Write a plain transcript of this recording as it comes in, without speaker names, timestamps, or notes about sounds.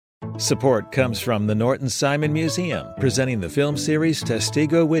Support comes from the Norton Simon Museum, presenting the film series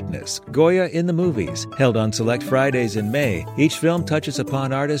Testigo Witness, Goya in the Movies. Held on select Fridays in May, each film touches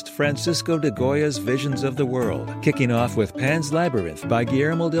upon artist Francisco de Goya's visions of the world, kicking off with Pan's Labyrinth by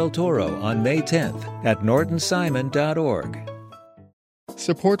Guillermo del Toro on May 10th at nortonsimon.org.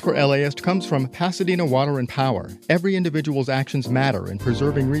 Support for LAist comes from Pasadena Water and Power. Every individual's actions matter in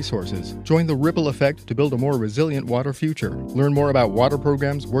preserving resources. Join the ripple effect to build a more resilient water future. Learn more about water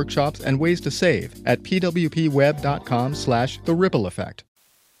programs, workshops, and ways to save at pwpweb.com/the ripple effect.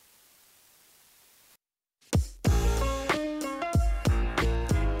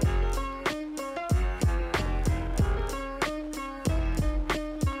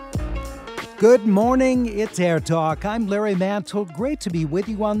 Good morning, it's AirTalk. I'm Larry Mantle. Great to be with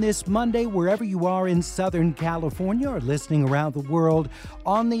you on this Monday, wherever you are in Southern California or listening around the world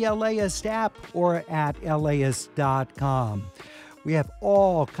on the LAist app or at laist.com. We have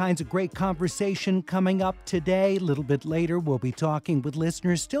all kinds of great conversation coming up today. A little bit later, we'll be talking with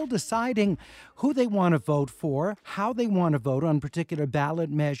listeners still deciding who they want to vote for, how they want to vote on particular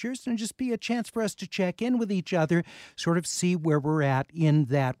ballot measures, and just be a chance for us to check in with each other, sort of see where we're at in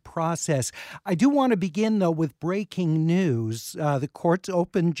that process. I do want to begin, though, with breaking news. The courts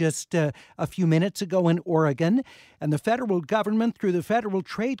opened just a few minutes ago in Oregon, and the federal government, through the Federal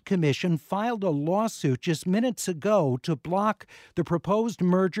Trade Commission, filed a lawsuit just minutes ago to block the proposed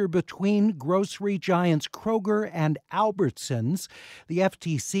merger between grocery giants Kroger and Albertsons. The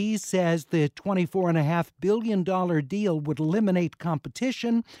FTC says the $24.5 billion deal would eliminate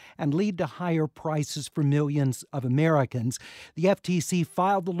competition and lead to higher prices for millions of Americans. The FTC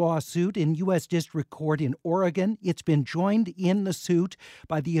filed the lawsuit in U.S. District Court in Oregon. It's been joined in the suit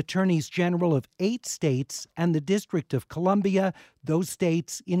by the attorneys general of 8 states and the District of Columbia. Those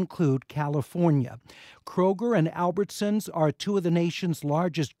states include California. Kroger and Albertsons are two of the nation's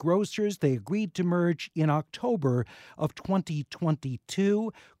largest grocers. They agreed to merge in October of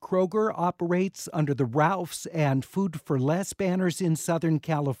 2022. Kroger operates under the Ralph's and Food for Less banners in Southern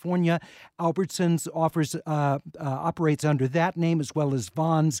California. Albertsons operates under that name, as well as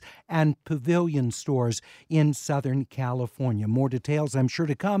Vons and Pavilion stores in Southern California. More details, I'm sure,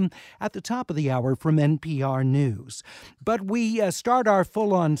 to come at the top of the hour from NPR News. But we start our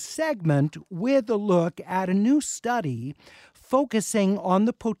full-on segment with a look at a new study focusing on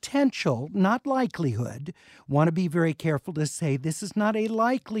the potential, not likelihood. Want to be very careful to say this is not a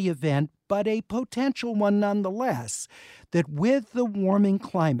likely event, but a potential one nonetheless, that with the warming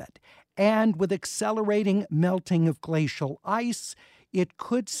climate and with accelerating melting of glacial ice, it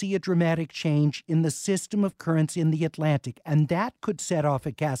could see a dramatic change in the system of currents in the Atlantic, and that could set off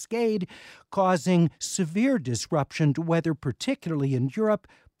a cascade, causing severe disruption to weather, particularly in Europe,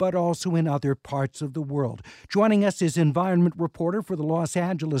 but also in other parts of the world. Joining us is environment reporter for the Los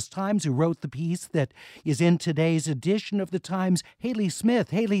Angeles Times, who wrote the piece that is in today's edition of the Times, Haley Smith.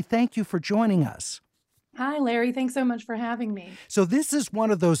 Haley, thank you for joining us. Hi, Larry. Thanks so much for having me. So this is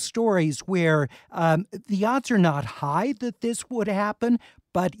one of those stories where the odds are not high that this would happen,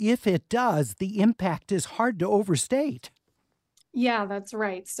 but if it does, the impact is hard to overstate. Yeah, that's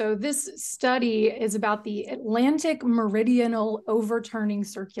right. So this study is about the Atlantic Meridional Overturning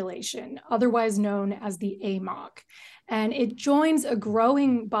Circulation, otherwise known as the AMOC. And it joins a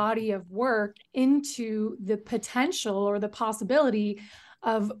growing body of work into the potential or the possibility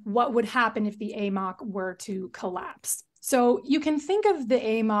of what would happen if the AMOC were to collapse. So you can think of the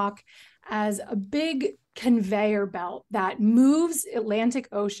AMOC as a big conveyor belt that moves Atlantic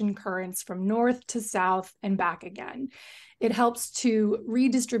Ocean currents from north to south and back again. It helps to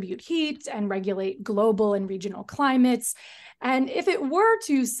redistribute heat and regulate global and regional climates. And if it were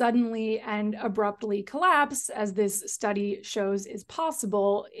to suddenly and abruptly collapse, as this study shows is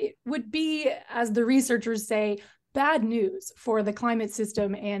possible, it would be, as the researchers say, bad news for the climate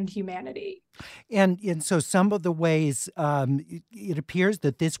system and humanity. And so some of the ways it appears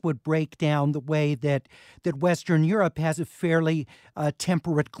that this would break down the way that Western Europe has a fairly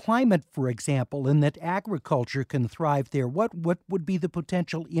temperate climate, for example, and that agriculture can thrive there. What would be the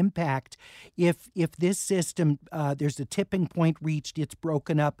potential impact if this system, there's a tipping point reached, it's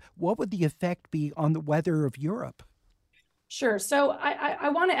broken up? What would the effect be on the weather of Europe? Sure. So I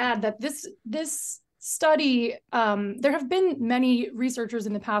want to add that this study, there have been many researchers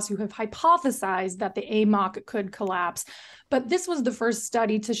in the past who have hypothesized that the AMOC could collapse, but this was the first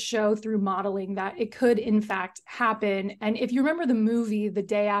study to show through modeling that it could in fact happen. And if you remember the movie The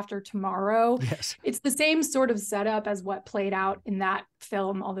Day After Tomorrow, Yes, it's the same sort of setup as what played out in that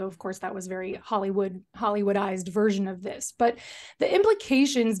film, although of course that was very Hollywoodized version of this. But the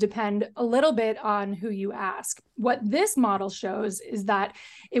implications depend a little bit on who you ask. What this model shows is that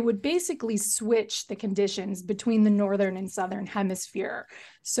it would basically switch the conditions between the northern and southern hemisphere.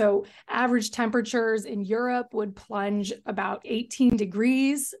 So average temperatures in Europe would plunge about 18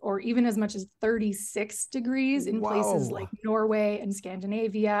 degrees or even as much as 36 degrees in places like Norway and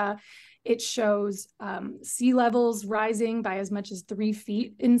Scandinavia. It shows sea levels rising by as much as 3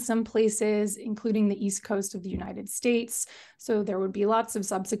 feet in some places, including the east coast of the United States. So there would be lots of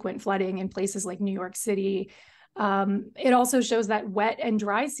subsequent flooding in places like New York City. It also shows that wet and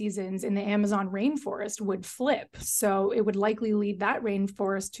dry seasons in the Amazon rainforest would flip. So it would likely lead that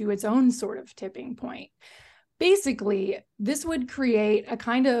rainforest to its own sort of tipping point. Basically, this would create a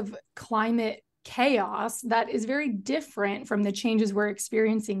kind of climate chaos that is very different from the changes we're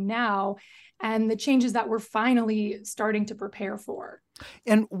experiencing now and the changes that we're finally starting to prepare for.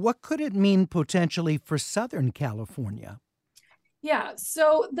 And what could it mean potentially for Southern California? Yeah,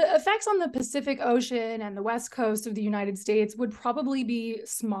 so the effects on the Pacific Ocean and the west coast of the United States would probably be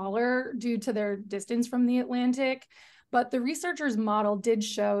smaller due to their distance from the Atlantic. But the researchers' model did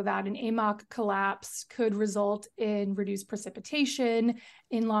show that an AMOC collapse could result in reduced precipitation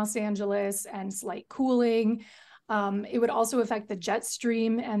in Los Angeles and slight cooling. It would also affect the jet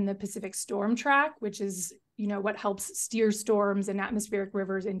stream and the Pacific storm track, which is, what helps steer storms and atmospheric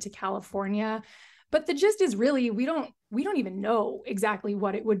rivers into California. But the gist is really, we don't even know exactly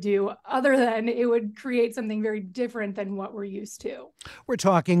what it would do, other than it would create something very different than what we're used to. We're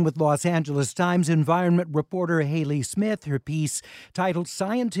talking with Los Angeles Times environment reporter Haley Smith. Her piece titled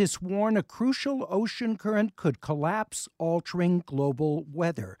 "Scientists Warn a Crucial Ocean Current Could Collapse, Altering Global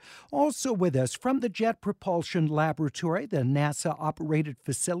Weather." Also with us from the Jet Propulsion Laboratory, the NASA-operated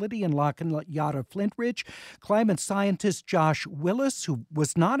facility in La Canyada, Flint Ridge, climate scientist Josh Willis, who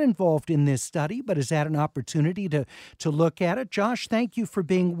was not involved in this study but has had an opportunity to look at it. Josh, thank you for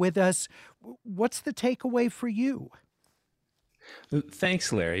being with us. What's the takeaway for you?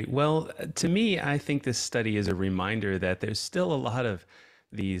 Thanks, Larry. Well, to me, I think this study is a reminder that there's still a lot of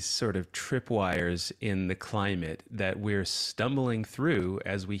these sort of tripwires in the climate that we're stumbling through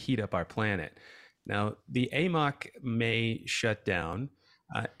as we heat up our planet. Now, the AMOC may shut down.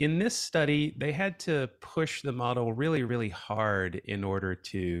 In this study, they had to push the model really, really hard in order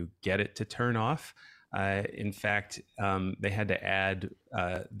to get it to turn off. In fact, they had to add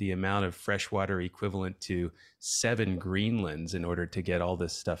the amount of freshwater equivalent to 7 Greenlands in order to get all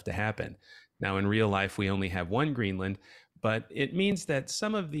this stuff to happen. Now, in real life, we only have 1 Greenland, but it means that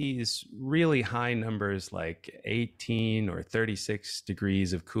some of these really high numbers, like 18 or 36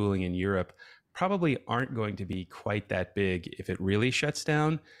 degrees of cooling in Europe, probably aren't going to be quite that big if it really shuts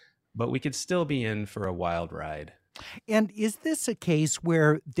down, but we could still be in for a wild ride. And is this a case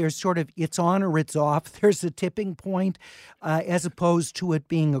where there's sort of it's on or it's off? There's a tipping point as opposed to it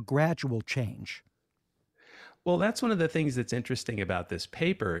being a gradual change? Well, that's one of the things that's interesting about this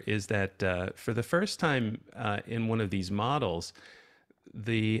paper is that for the first time in one of these models,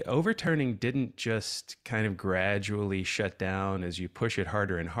 the overturning didn't just kind of gradually shut down as you push it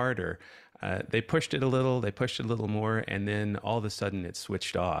harder and harder. They pushed it a little more, and then all of a sudden it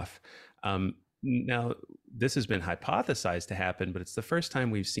switched off. Now, this has been hypothesized to happen, but it's the first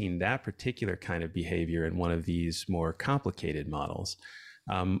time we've seen that particular kind of behavior in one of these more complicated models.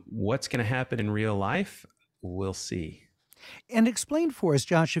 What's going to happen in real life? We'll see. And explain for us,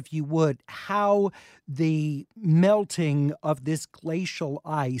 Josh, if you would, how the melting of this glacial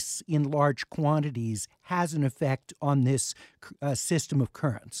ice in large quantities has an effect on this system of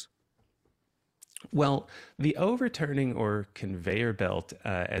currents. Well, the overturning or conveyor belt,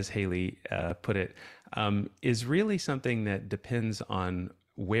 as Haley put it, is really something that depends on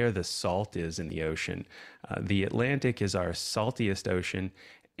where the salt is in the ocean. The Atlantic is our saltiest ocean,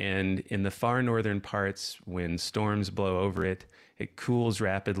 and in the far northern parts, when storms blow over it, it cools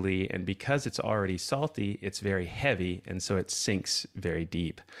rapidly, and because it's already salty, it's very heavy, and so it sinks very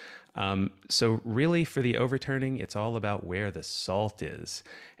deep. So really, for the overturning, it's all about where the salt is.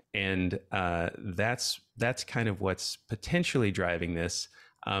 And that's kind of what's potentially driving this.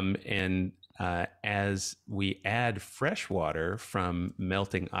 As we add fresh water from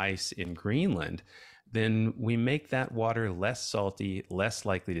melting ice in Greenland, then we make that water less salty, less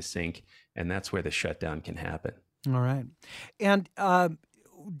likely to sink, and that's where the shutdown can happen. All right. And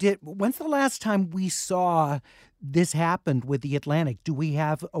when's the last time we saw this happened with the Atlantic? Do we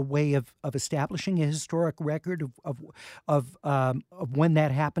have a way of establishing a historic record of when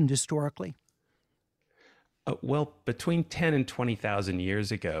that happened historically? Well, between 10 and 20,000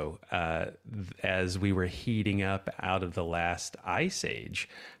 years ago, as we were heating up out of the last ice age,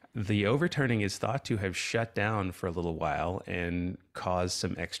 the overturning is thought to have shut down for a little while and caused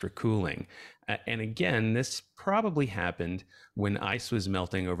some extra cooling. And again, this probably happened when ice was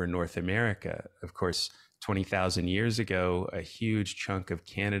melting over North America. Of course, 20,000 years ago, a huge chunk of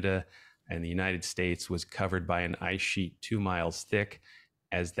Canada and the United States was covered by an ice sheet 2 miles thick.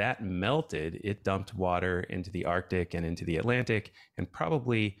 As that melted, it dumped water into the Arctic and into the Atlantic and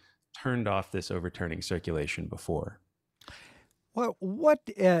probably turned off this overturning circulation before. Well, what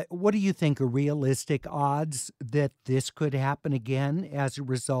do you think are realistic odds that this could happen again as a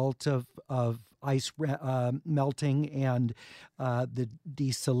result of ice melting and the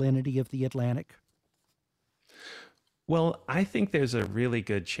desalinity of the Atlantic? Well, I think there's a really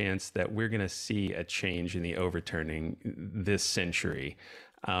good chance that we're going to see a change in the overturning this century.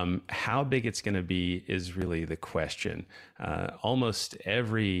 How big it's going to be is really the question. Almost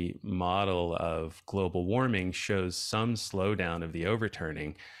every model of global warming shows some slowdown of the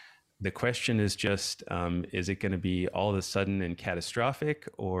overturning. The question is just, is it going to be all of a sudden and catastrophic,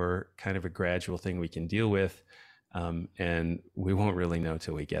 or kind of a gradual thing we can deal with? And we won't really know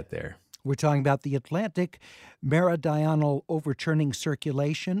till we get there. We're talking about the Atlantic Meridional Overturning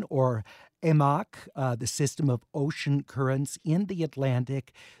Circulation, or AMOC, the system of ocean currents in the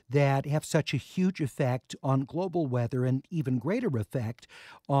Atlantic that have such a huge effect on global weather and even greater effect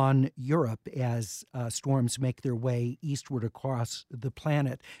on Europe as storms make their way eastward across the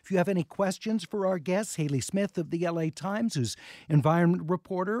planet. If you have any questions for our guests, Haley Smith of the LA Times, who's environment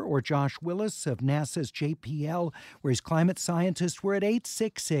reporter, or Josh Willis of NASA's JPL, where he's climate scientist, we're at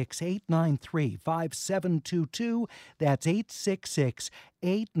 866-893-5722. That's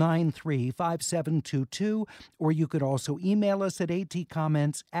 866-893-5722, or you could also email us at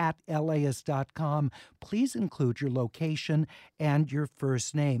atcomments@laist.com. Please include your location and your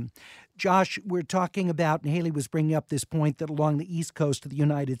first name. Josh, we're talking about, and Haley was bringing up this point, that along the east coast of the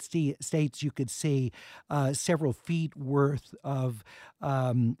United States, you could see several feet worth of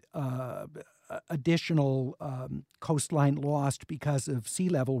additional coastline lost because of sea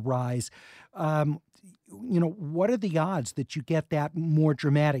level rise. What are the odds that you get that more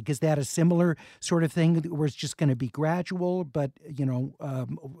dramatic? Is that a similar sort of thing where it's just going to be gradual? But,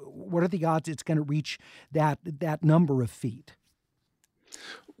 what are the odds it's going to reach that number of feet?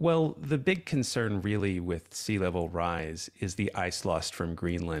 Well, the big concern really with sea level rise is the ice lost from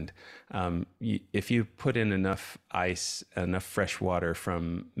Greenland. If you put in enough ice, enough fresh water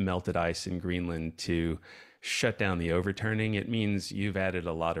from melted ice in Greenland to shut down the overturning, it means you've added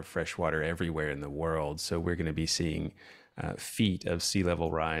a lot of fresh water everywhere in the world. So we're going to be seeing feet of sea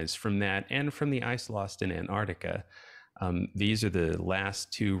level rise from that and from the ice lost in Antarctica. These are the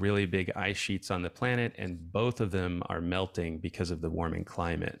last two really big ice sheets on the planet, and both of them are melting because of the warming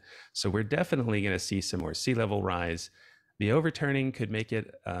climate. So we're definitely going to see some more sea level rise. The overturning could make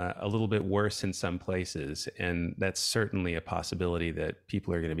it a little bit worse in some places, and that's certainly a possibility that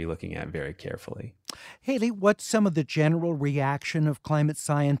people are going to be looking at very carefully. Haley, what's some of the general reaction of climate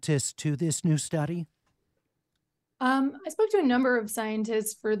scientists to this new study? I spoke to a number of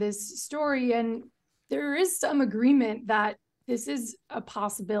scientists for this story, and there is some agreement that this is a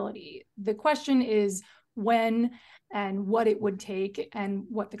possibility. The question is when and what it would take and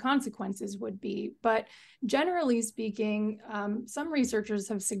what the consequences would be. But generally speaking, some researchers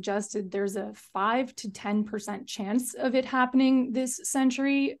have suggested there's a 5 to 10% chance of it happening this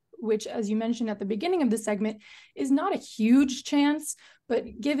century, which, as you mentioned at the beginning of the segment, is not a huge chance.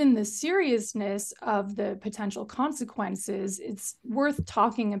 But given the seriousness of the potential consequences, it's worth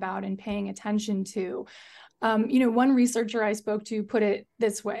talking about and paying attention to. One researcher I spoke to put it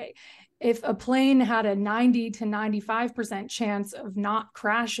this way: if a plane had a 90 to 95% chance of not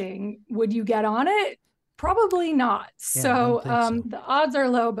crashing, would you get on it? Probably not. Yeah, So, so the odds are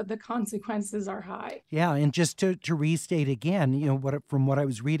low, but the consequences are high. Yeah, and just to restate again, from what I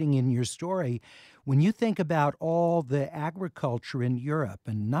was reading in your story, when you think about all the agriculture in Europe,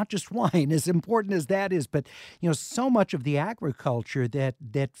 and not just wine, as important as that is, but so much of the agriculture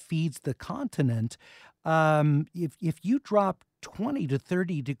that feeds the continent, if you drop 20 to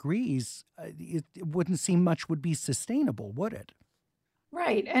 30 degrees, it wouldn't seem much would be sustainable, would it?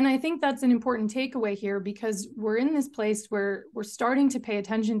 Right. And I think that's an important takeaway here, because we're in this place where we're starting to pay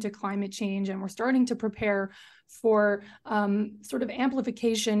attention to climate change, and we're starting to prepare for sort of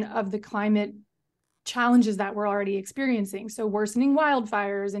amplification of the climate challenges that we're already experiencing. So worsening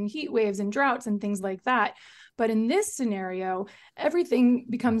wildfires and heat waves and droughts and things like that. But in this scenario, everything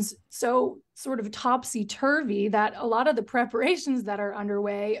becomes so sort of topsy-turvy that a lot of the preparations that are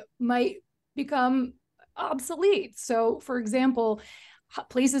underway might become obsolete. So, for example,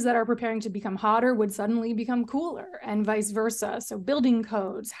 places that are preparing to become hotter would suddenly become cooler, and vice versa. So building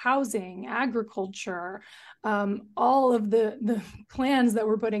codes, housing, agriculture, all of the plans that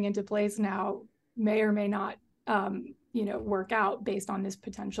we're putting into place now may or may not work out based on this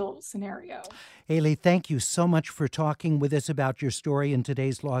potential scenario. Haley, thank you so much for talking with us about your story in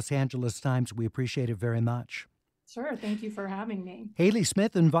today's Los Angeles Times. We appreciate it very much. Sure. Thank you for having me. Haley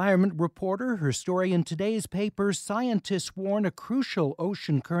Smith, environment reporter. Her story in today's paper, scientists warn a crucial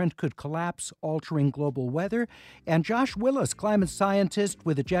ocean current could collapse, altering global weather. And Josh Willis, climate scientist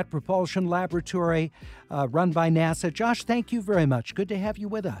with the Jet Propulsion Laboratory run by NASA. Josh, thank you very much. Good to have you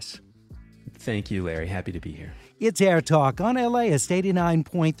with us. Thank you, Larry. Happy to be here. It's AirTalk on LAist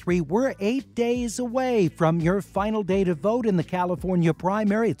 89.3. We're 8 days away from your final day to vote in the California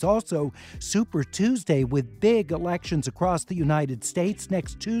primary. It's also Super Tuesday with big elections across the United States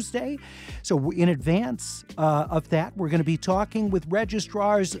next Tuesday. So in advance of that, we're going to be talking with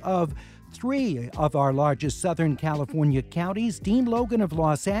registrars of 3 of our largest Southern California counties: Dean Logan of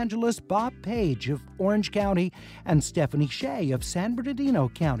Los Angeles, Bob Page of Orange County, and Stephanie Shea of San Bernardino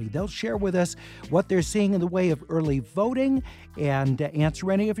County. They'll share with us what they're seeing in the way of early voting and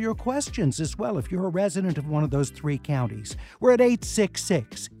answer any of your questions as well if you're a resident of one of those 3 counties. We're at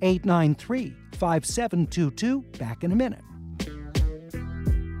 866-893-5722. Back in a minute.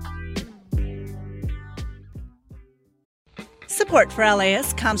 Support for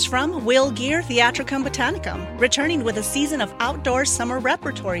LAist comes from Will Gear Theatricum Botanicum, returning with a season of outdoor summer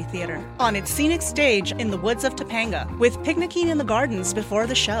repertory theater on its scenic stage in the woods of Topanga, with picnicking in the gardens before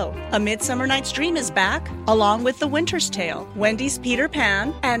the show. A Midsummer Night's Dream is back, along with The Winter's Tale, Wendy's Peter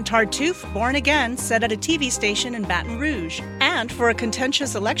Pan, and Tartuffe Born Again, set at a TV station in Baton Rouge. And for a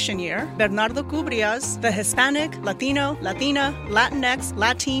contentious election year, Bernardo Cubria's The Hispanic, Latino, Latina, Latinx,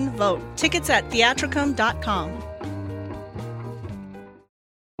 Latin Vote. Tickets at theatricum.com.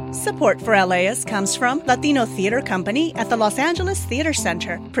 Support for LAist comes from Latino Theater Company at the Los Angeles Theater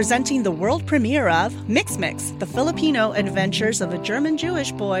Center, presenting the world premiere of Mix Mix, The Filipino Adventures of a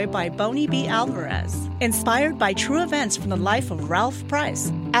German-Jewish Boy by Bonnie B. Alvarez, inspired by true events from the life of Ralph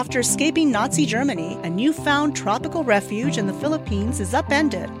Price. After escaping Nazi Germany, a newfound tropical refuge in the Philippines is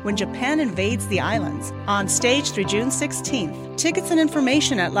upended when Japan invades the islands. On stage through June 16th. Tickets and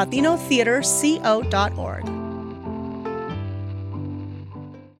information at latinotheaterco.org.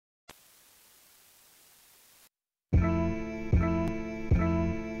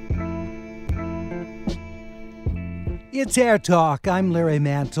 It's AirTalk. I'm Larry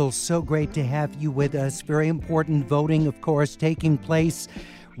Mantle. So great to have you with us. Very important voting, of course, taking place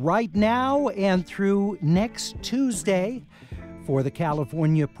right now and through next Tuesday for the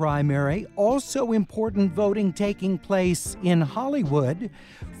California primary. Also important voting taking place in Hollywood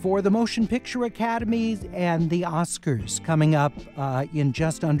for the Motion Picture Academy and the Oscars coming up in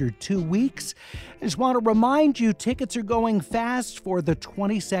just under 2 weeks. I just want to remind you, tickets are going fast for the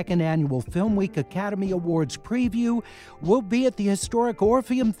 22nd Annual Film Week Academy Awards preview. We'll be at the historic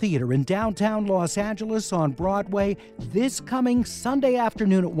Orpheum Theater in downtown Los Angeles on Broadway this coming Sunday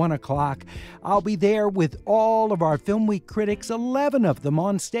afternoon at 1 o'clock. I'll be there with all of our Film Week critics, 11 of them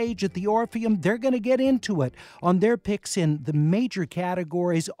on stage at the Orpheum. They're going to get into it on their picks in the major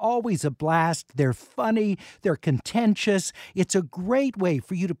categories. Always a blast. They're funny. They're contentious. It's a great way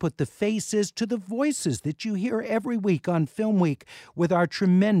for you to put the faces to the voices that you hear every week on Film Week with our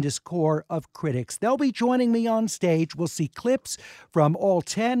tremendous core of critics. They'll be joining me on stage. We'll see clips from all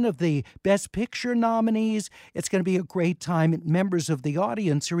 10 of the Best Picture nominees. It's going to be a great time. Members of the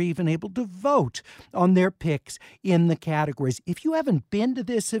audience are even able to vote on their picks in the categories. If you haven't been to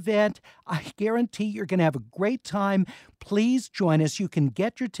this event, I guarantee you're going to have a great time. Please join us. You can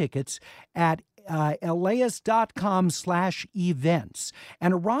get your tickets at laist.com/events.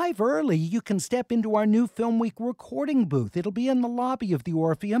 And arrive early. You can step into our new Film Week recording booth. It'll be in the lobby of the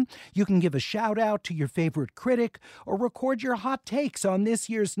Orpheum. You can give a shout out to your favorite critic or record your hot takes on this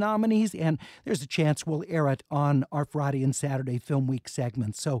year's nominees, and there's a chance we'll air it on our Friday and Saturday Film Week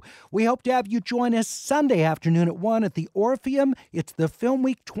segments. So we hope to have you join us Sunday afternoon at 1 at the Orpheum. It's the Film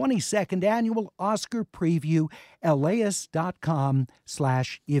Week 22nd Annual Oscar Preview,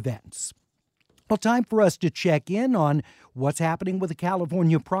 laist.com/events. Well, time for us to check in on what's happening with the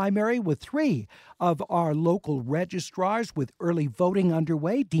California primary with 3 of our local registrars with early voting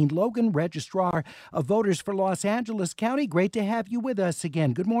underway. Dean Logan, Registrar of Voters for Los Angeles County. Great to have you with us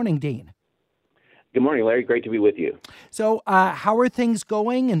again. Good morning, Dean. Good morning, Larry. Great to be with you. So how are things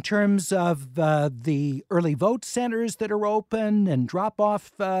going in terms of the early vote centers that are open and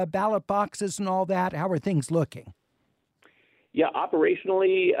drop-off ballot boxes and all that? How are things looking? Yeah,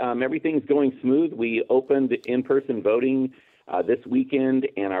 operationally, everything's going smooth. We opened in-person voting this weekend,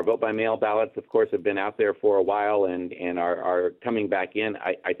 and our vote-by-mail ballots, of course, have been out there for a while and are coming back in.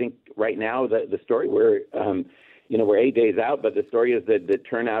 I think right now the story we're 8 days out, but the story is that the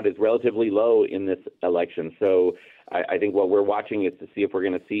turnout is relatively low in this election. So I think what we're watching is to see if we're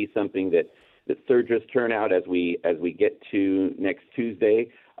going to see something that surges turnout as we get to next Tuesday,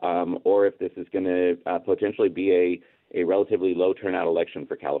 or if this is going to potentially be a relatively low turnout election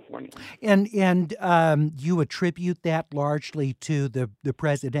for California. And you attribute that largely to the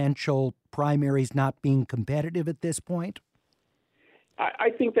presidential primaries not being competitive at this point? I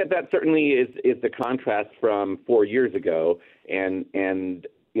think that certainly is the contrast from 4 years ago, and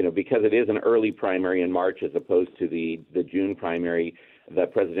because it is an early primary in March as opposed to the June primary, the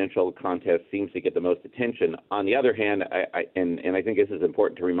presidential contest seems to get the most attention. On the other hand, I think this is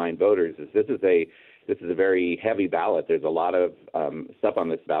important to remind voters, is this is a very heavy ballot. There's a lot of stuff on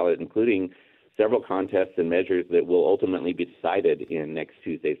this ballot, including several contests and measures that will ultimately be decided in next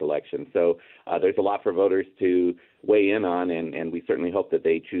Tuesday's election. So there's a lot for voters to weigh in on, and we certainly hope that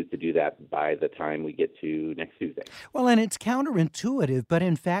they choose to do that by the time we get to next Tuesday. Well, and it's counterintuitive, but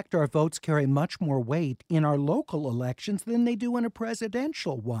in fact our votes carry much more weight in our local elections than they do in a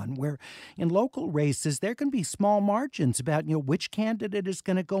presidential one, where in local races there can be small margins about which candidate is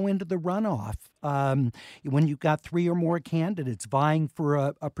going to go into the runoff. When you've got three or more candidates vying for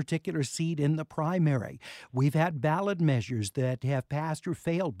a particular seat in the primary. We've had ballot measures that have passed or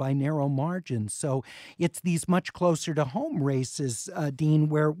failed by narrow margins. So it's these much closer to home races, Dean,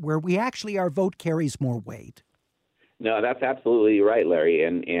 where we actually, our vote carries more weight. No, that's absolutely right, Larry.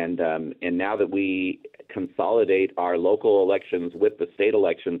 And now that we consolidate our local elections with the state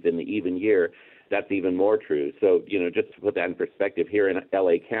elections in the even year, that's even more true. So, just to put that in perspective, here in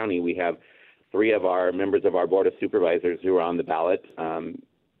LA County, we have 3 of our members of our Board of Supervisors who are on the ballot.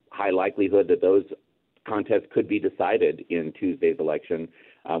 High likelihood that those contests could be decided in Tuesday's election.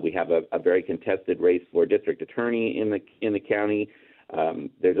 We have a very contested race for district attorney in the county.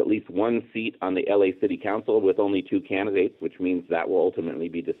 There's at least one seat on the LA City Council with only 2 candidates, which means that will ultimately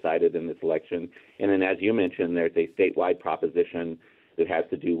be decided in this election. And then, as you mentioned, there's a statewide proposition that has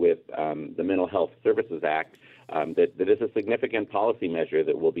to do with the Mental Health Services Act. That is a significant policy measure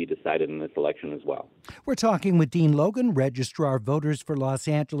that will be decided in this election as well. We're talking with Dean Logan, Registrar of Voters for Los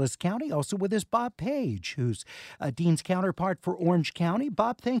Angeles County. Also with us, Bob Page, who's Dean's counterpart for Orange County.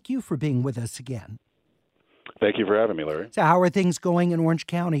 Bob, thank you for being with us again. Thank you for having me, Larry. So how are things going in Orange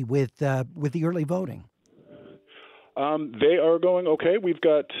County with the early voting? They are going okay. We've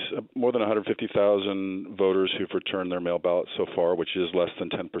got more than 150,000 voters who've returned their mail ballots so far, which is less than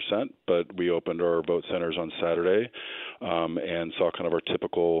 10%. But we opened our vote centers on Saturday and saw kind of our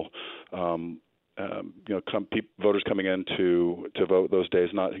typical voters coming in to vote those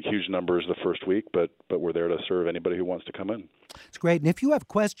days. Not huge numbers the first week, but we're there to serve anybody who wants to come in. It's great. And if you have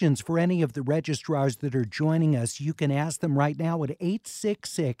questions for any of the registrars that are joining us, you can ask them right now at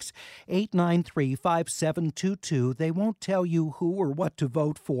 866-893-5722. They won't tell you who or what to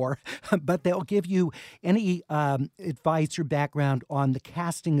vote for, but they'll give you any advice or background on the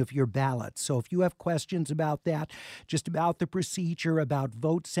casting of your ballot. So if you have questions about that, just about the procedure, about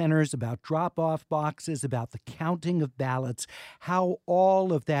vote centers, about drop-off boxes, about the counting of ballots, how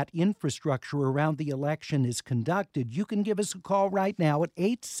all of that infrastructure around the election is conducted, you can give us a call right now at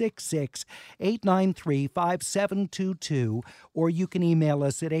 866-893-5722, or you can email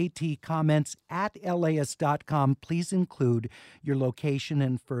us at atcomments@las.com. Please include your location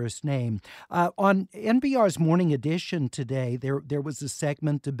and first name. On NPR's Morning Edition today, there was a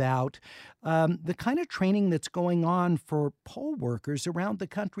segment about the kind of training that's going on for poll workers around the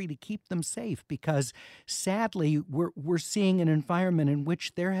country to keep them safe, because sadly we're seeing an environment in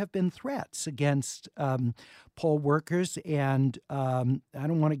which there have been threats against poll workers, and I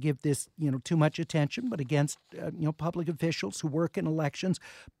don't want to give this too much attention, but against public officials who work in elections.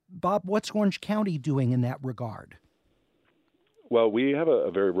 Bob, what's Orange County doing in that regard? Well, we have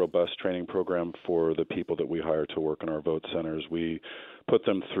a very robust training program for the people that we hire to work in our vote centers. We put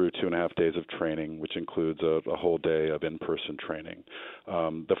them through 2.5 days of training, which includes a whole day of in-person training.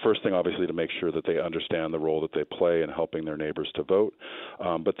 The first thing, obviously, to make sure that they understand the role that they play in helping their neighbors to vote.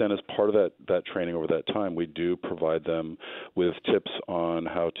 But then as part of that training over that time, we do provide them with tips on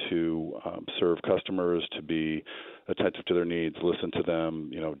how to serve customers, to be attentive to their needs, listen to them,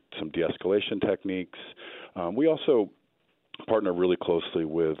 some de-escalation techniques. We also partner really closely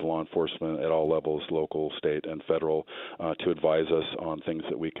with law enforcement at all levels, local, state, and federal, to advise us on things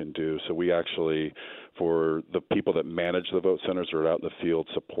that we can do. So we actually, for the people that manage the vote centers or are out in the field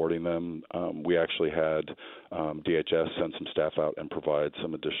supporting them, we actually had DHS send some staff out and provide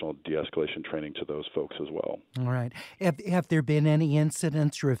some additional de-escalation training to those folks as well. All right. Have there been any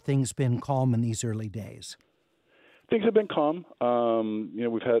incidents, or have things been calm in these early days? Things have been calm.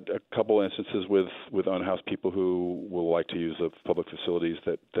 We've had a couple instances with unhoused people who will like to use the public facilities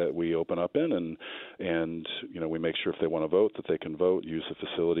that we open up in, and we make sure if they want to vote that they can vote, use the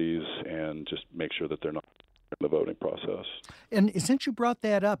facilities, and just make sure that they're not in the voting process. And since you brought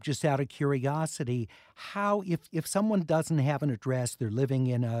that up, just out of curiosity, how, if someone doesn't have an address, they're living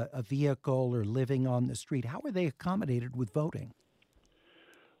in a vehicle or living on the street, how are they accommodated with voting?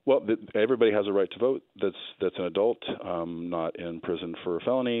 Well, everybody has a right to vote. That's an adult, not in prison for a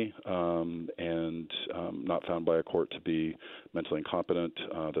felony, and not found by a court to be mentally incompetent,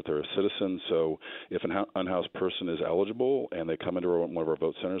 that they're a citizen. So if an unhoused person is eligible and they come into one of our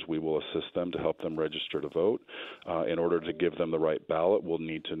vote centers, we will assist them to help them register to vote. In order to give them the right ballot, we'll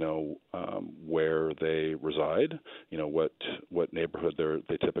need to know where they reside, what neighborhood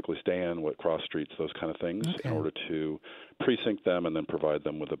they typically stay in, what cross streets, those kind of things, in order to precinct them and then provide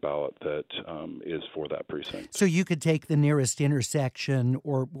them with a ballot that is for that precinct. So you could take the nearest intersection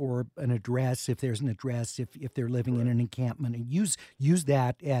or an address, if there's an address, if they're living in an encampment, and use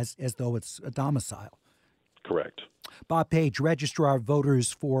that as though it's a domicile. Correct. Bob Page, Registrar of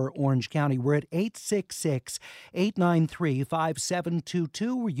Voters for Orange County. We're at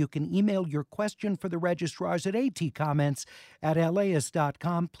 866-893-5722, where you can email your question for the registrars at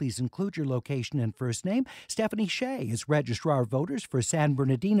atcomments@laist.com. Please include your location and first name. Stephanie Shea is Registrar of Voters for San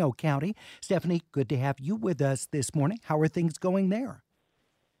Bernardino County. Stephanie, good to have you with us this morning. How are things going there?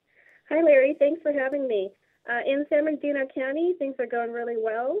 Hi, Larry. Thanks for having me. In San Bernardino County, things are going really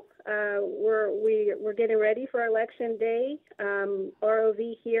well. We're getting ready for Election Day.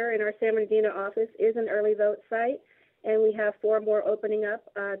 ROV here in our San Bernardino office is an early vote site, and we have 4 more opening up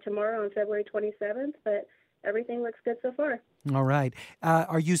tomorrow on February 27th, but everything looks good so far. All right.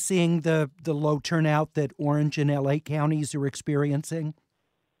 Are you seeing the low turnout that Orange and LA counties are experiencing?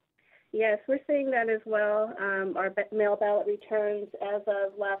 Yes, we're seeing that as well. Our mail ballot returns as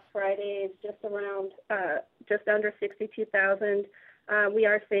of last Friday is just under 62,000. We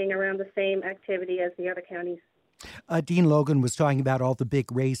are seeing around the same activity as the other counties. Dean Logan was talking about all the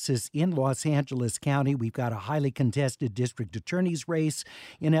big races in Los Angeles County. We've got a highly contested district attorney's race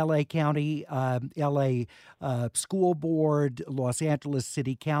in L.A. County, L.A. School Board, Los Angeles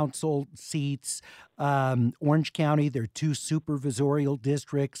City Council seats. Orange County, there are 2 supervisorial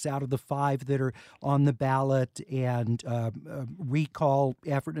districts out of the 5 that are on the ballot, and a recall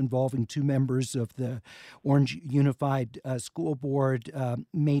effort involving 2 members of the Orange Unified School Board,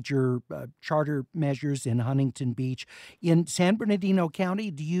 major charter measures in Huntington Beach. In San Bernardino County,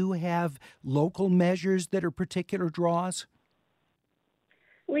 do you have local measures that are particular draws?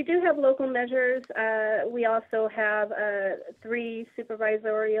 We do have local measures. We also have 3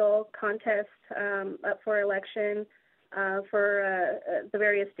 supervisorial contests up for election for the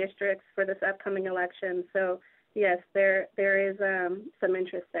various districts for this upcoming election. So, yes, there is some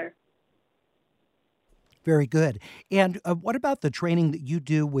interest there. Very good. And what about the training that you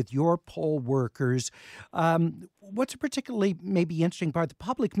do with your poll workers? What's a particularly maybe interesting part the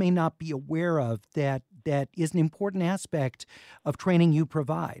public may not be aware of that is an important aspect of training you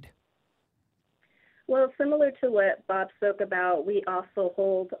provide? Well, similar to what Bob spoke about, we also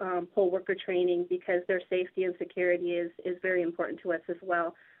hold poll worker training because their safety and security is very important to us as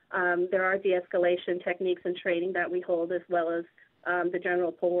well. There are de-escalation techniques and training that we hold, as well as the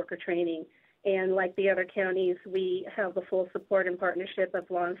general poll worker training. And like the other counties, we have the full support and partnership of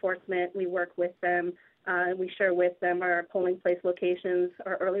law enforcement. We work with them. We share with them our polling place locations,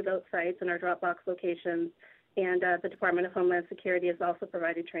 our early vote sites, and our drop box locations. And the Department of Homeland Security has also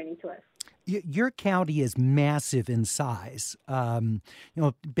provided training to us. Your county is massive in size,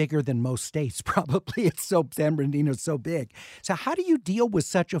 bigger than most states probably. San Bernardino is so big. So how do you deal with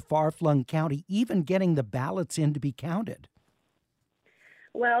such a far-flung county, even getting the ballots in to be counted?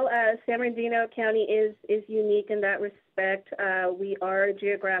 Well, San Bernardino County is unique in that respect. We are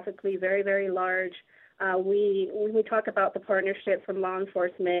geographically very, very large. When we talk about the partnership from law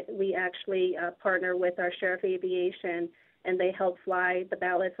enforcement, we actually partner with our Sheriff Aviation, and they help fly the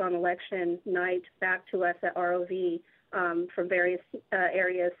ballots on election night back to us at ROV from various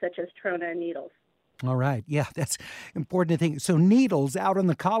areas such as Trona and Needles. All right. Yeah, that's important to think. So Needles out on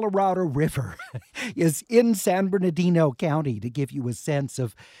the Colorado River is in San Bernardino County, to give you a sense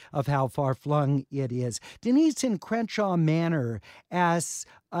of how far-flung it is. Denise in Crenshaw Manor asks,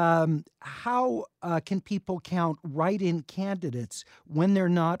 how can people count write-in candidates when they're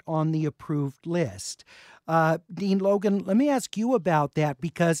not on the approved list? Dean Logan, let me ask you about that,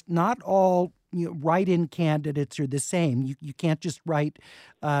 because not all write-in candidates are the same. You can't just write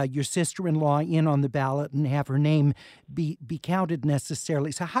your sister-in-law in on the ballot and have her name be counted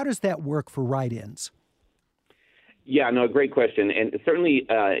necessarily. So how does that work for write-ins? Yeah, no, great question. And certainly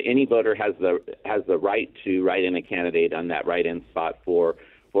any voter has the right to write in a candidate on that write-in spot for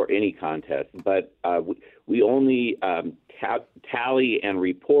any contest. But we only tally and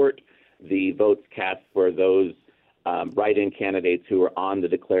report the votes cast for those write-in candidates who are on the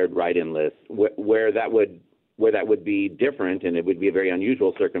declared write-in list, where that would be different, and it would be a very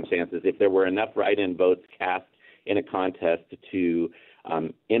unusual circumstances if there were enough write-in votes cast in a contest to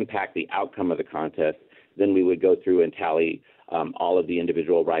impact the outcome of the contest. Then we would go through and tally all of the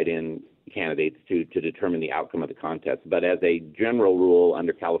individual write-in candidates to determine the outcome of the contest. But as a general rule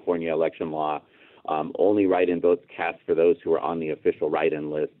under California election law, only write-in votes cast for those who are on the official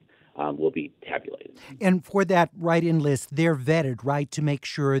write-in list will be tabulated. And for that write-in list, they're vetted, right, to make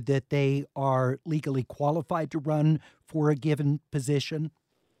sure that they are legally qualified to run for a given position?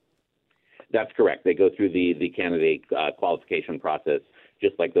 That's correct. They go through the candidate qualification process,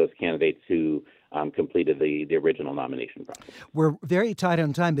 just like those candidates who completed the original nomination process. We're very tight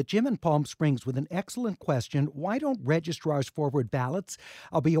on time, but Jim in Palm Springs with an excellent question. Why don't registrars forward ballots?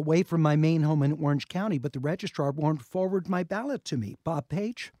 I'll be away from my main home in Orange County, but the registrar won't forward my ballot to me. Bob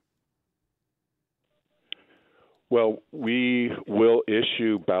Page? Well, we will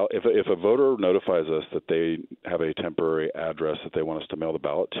issue if a voter notifies us that they have a temporary address that they want us to mail the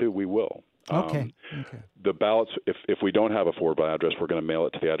ballot to, we will. Okay. The ballots, if we don't have a forward ballot address, we're going to mail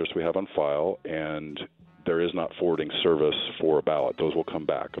it to the address we have on file, and there is not forwarding service for a ballot. Those will come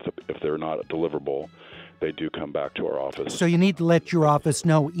back. If they're not deliverable, they do come back to our office. So you need to let your office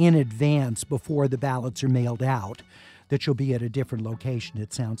know in advance before the ballots are mailed out that you'll be at a different location,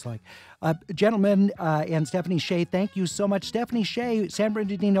 it sounds like. Gentlemen, and Stephanie Shea, thank you so much. Stephanie Shea, San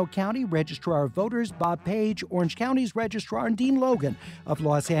Bernardino County Registrar of Voters, Bob Page, Orange County's Registrar, and Dean Logan of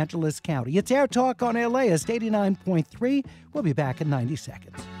Los Angeles County. It's Air Talk on LAist 89.3. We'll be back in 90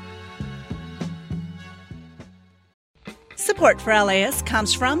 seconds. Support for LAist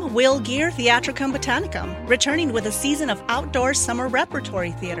comes from Will Gear Theatricum Botanicum, returning with a season of outdoor summer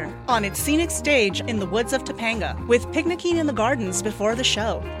repertory theater on its scenic stage in the woods of Topanga, with picnicking in the gardens before the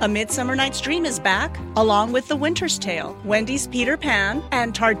show. A Midsummer Night's Dream is back, along with The Winter's Tale, Wendy's Peter Pan,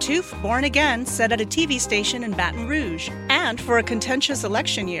 and Tartuffe Born Again, set at a TV station in Baton Rouge. And for a contentious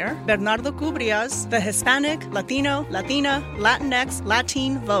election year, Bernardo Cubria's The Hispanic, Latino, Latina, Latinx,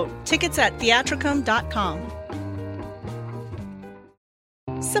 Latin Vote. Tickets at theatricum.com.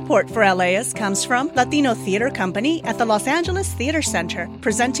 Support for LAist comes from Latino Theater Company at the Los Angeles Theater Center,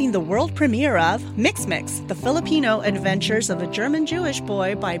 presenting the world premiere of Mix Mix, The Filipino Adventures of a German-Jewish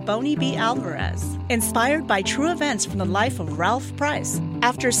Boy by Bonnie B. Alvarez. Inspired by true events from the life of Ralph Price.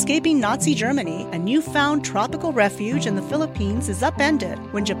 After escaping Nazi Germany, a newfound tropical refuge in the Philippines is upended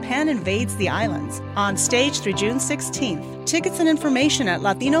when Japan invades the islands. On stage through June 16th. Tickets and information at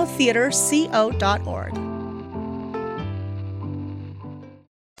latinotheaterco.org.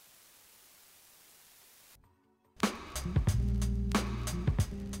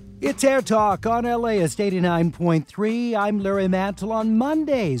 It's Air Talk on LAist 89.3. I'm Larry Mantle. On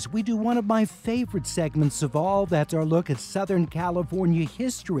Mondays, we do one of my favorite segments of all. That's our look at Southern California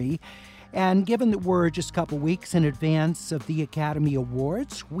history. And given that we're just a couple weeks in advance of the Academy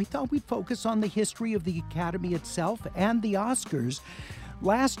Awards, we thought we'd focus on the history of the Academy itself and the Oscars.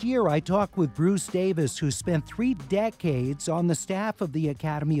 Last year, I talked with Bruce Davis, who spent 3 decades on the staff of the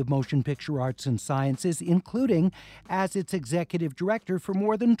Academy of Motion Picture Arts and Sciences, including as its executive director for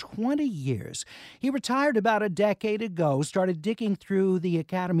more than 20 years. He retired about a decade ago, started digging through the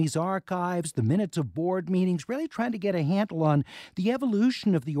Academy's archives, the minutes of board meetings, really trying to get a handle on the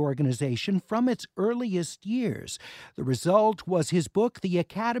evolution of the organization from its earliest years. The result was his book, The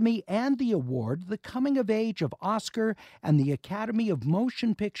Academy and the Award, The Coming of Age of Oscar and the Academy of Motion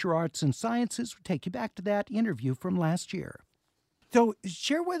Picture Arts and Sciences. We'll take you back to that interview from last year. So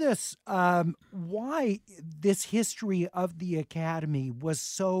share with us why this history of the Academy was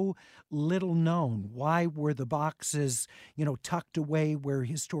so little known. Why were the boxes, tucked away where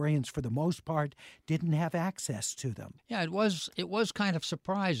historians, for the most part, didn't have access to them? Yeah, it was kind of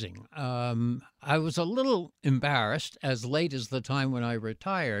surprising. I was a little embarrassed as late as the time when I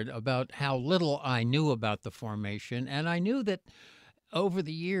retired about how little I knew about the formation, and I knew that over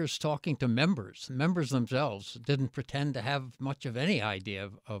the years, talking to members themselves didn't pretend to have much of any idea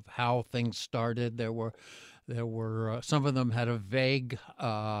of how things started. There were some of them had a vague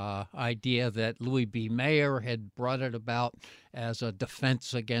idea that Louis B. Mayer had brought it about as a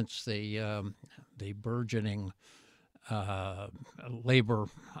defense against the burgeoning labor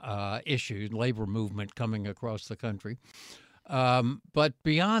labor movement coming across the country. But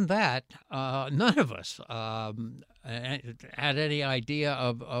beyond that, none of us had any idea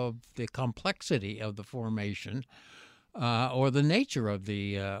of the complexity of the formation or the nature of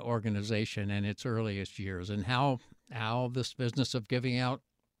the organization in its earliest years, and how this business of giving out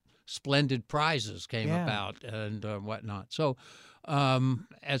splendid prizes came about and whatnot. So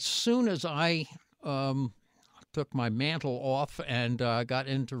as soon as I took my mantle off and got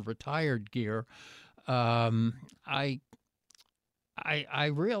into retired gear, I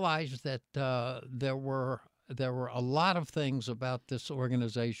realized that there were a lot of things about this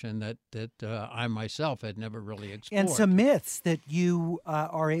organization that I myself had never really explored. And some myths that you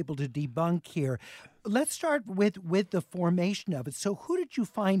are able to debunk here. Let's start with the formation of it. So who did you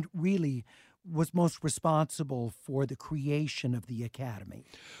find really was most responsible for the creation of the Academy?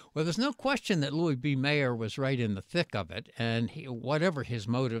 Well, there's no question that Louis B. Mayer was right in the thick of it, and whatever his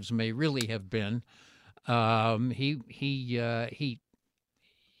motives may really have been, he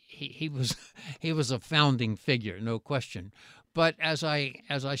was a founding figure, no question. But as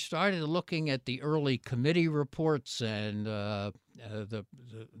I started looking at the early committee reports and the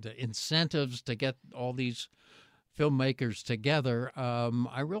incentives to get all these filmmakers together,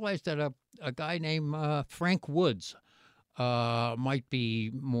 I realized that a guy named Frank Woods might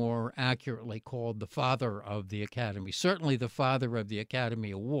be more accurately called the father of the Academy, certainly the father of the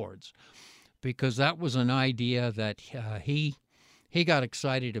Academy Awards, because that was an idea that he got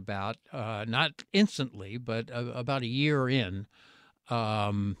excited about, not instantly, but about a year in.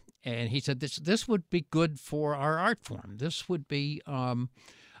 And he said, this would be good for our art form. This would be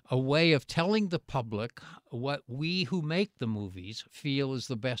a way of telling the public what we who make the movies feel is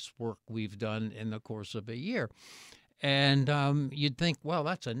the best work we've done in the course of a year. And you'd think, well,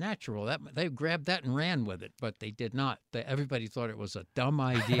 that's a natural. They grabbed that and ran with it, but they did not. Everybody thought it was a dumb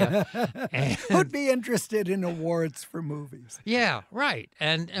idea. Who'd be interested in awards for movies? Yeah, right.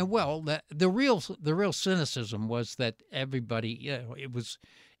 And well, the real cynicism was that everybody, it was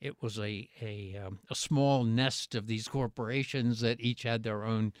a small nest of these corporations that each had their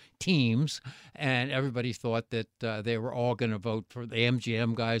own teams, and everybody thought that they were all going to vote for the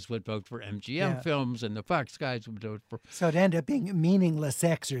MGM guys would vote for MGM films, and the Fox guys would vote for. So it ended up being a meaningless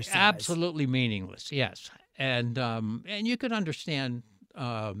exercise. Absolutely meaningless, yes. And you could understand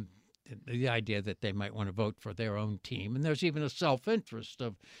the idea that they might want to vote for their own team, and there's even a self-interest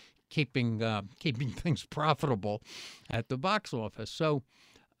of keeping things profitable at the box office. So.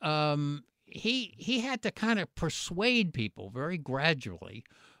 He had to kind of persuade people very gradually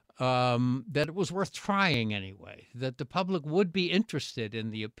that it was worth trying anyway, that the public would be interested in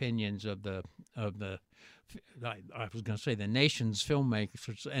the opinions of the I was going to say the nation's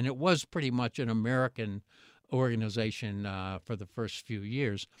filmmakers, and it was pretty much an American organization for the first few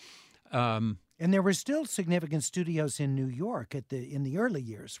years. And there were still significant studios in New York in the early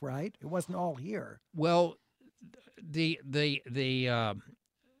years, right? It wasn't all here. Well, the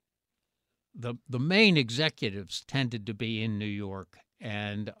main executives tended to be in New York,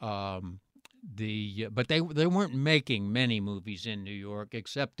 and but they weren't making many movies in New York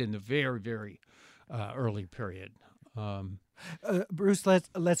except in the very, very early period. Bruce,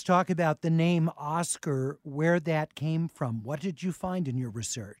 let's talk about the name Oscar, where that came from. What did you find in your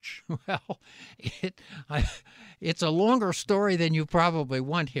research? Well, it's a longer story than you probably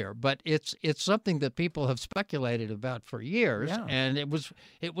want here, but it's something that people have speculated about for years, and it was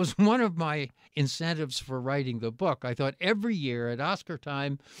one of my incentives for writing the book. I thought every year at Oscar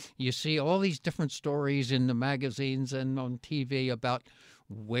time, you see all these different stories in the magazines and on TV about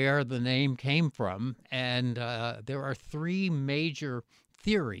where the name came from, and there are three major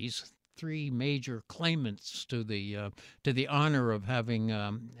theories, three major claimants to the honor of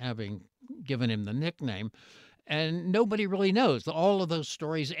having given him the nickname, and nobody really knows. All of those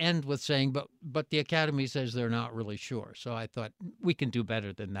stories end with saying, but the Academy says they're not really sure. So I thought we can do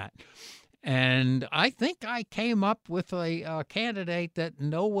better than that. And I think I came up with a candidate that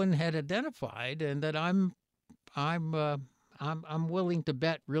no one had identified, and that I'm willing to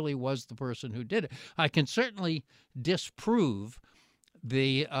bet really was the person who did it. I can certainly disprove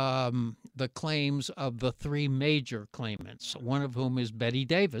the claims of the three major claimants, one of whom is Bette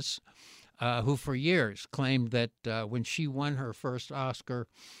Davis, who for years claimed that when she won her first Oscar,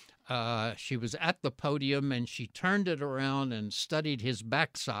 she was at the podium and she turned it around and studied his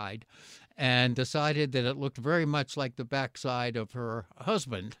backside and decided that it looked very much like the backside of her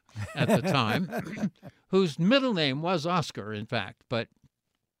husband at the time, whose middle name was Oscar, in fact, but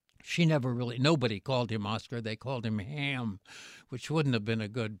she never really, nobody called him Oscar. They called him Ham, which wouldn't have been a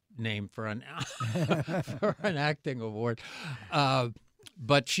good name for an for an acting award.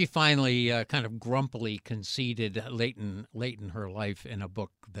 But she finally kind of grumpily conceded late in her life in a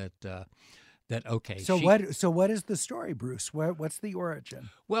book that okay. So what is the story, Bruce? What's the origin?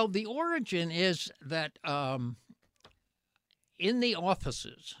 Well, the origin is that in the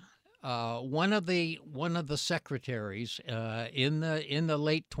offices, one of the secretaries in the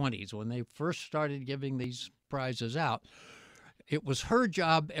late 20s, when they first started giving these prizes out, it was her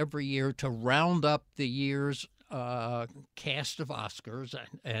job every year to round up the year's cast of Oscars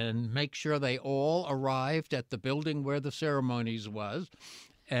and make sure they all arrived at the building where the ceremonies was,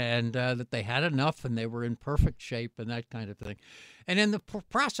 and that they had enough and they were in perfect shape and that kind of thing. And in the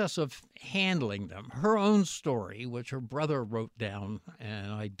process of handling them, her own story, which her brother wrote down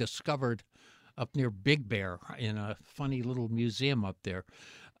and I discovered up near Big Bear in a funny little museum up there,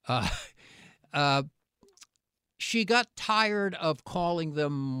 she got tired of calling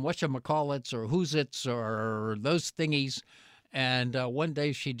them whatchamacallits or who's-its or those thingies, and one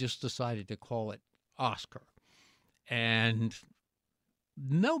day she just decided to call it Oscar. And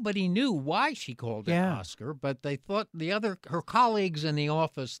nobody knew why she called it Oscar, but they thought her colleagues in the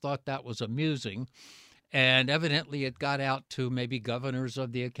office thought that was amusing, and evidently it got out to maybe governors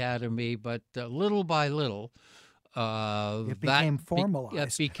of the Academy, but little by little, it became formalized.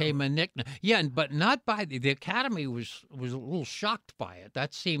 It became a nickname. Yeah, but not by the Academy was a little shocked by it.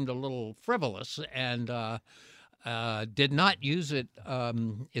 That seemed a little frivolous, and did not use it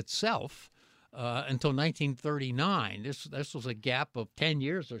itself until 1939. This was a gap of 10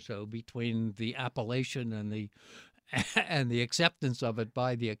 years or so between the appellation and the acceptance of it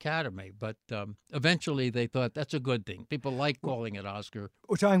by the Academy. But eventually they thought that's a good thing. People like calling it Oscar.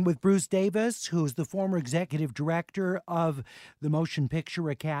 We're talking with Bruce Davis, who's the former executive director of the Motion Picture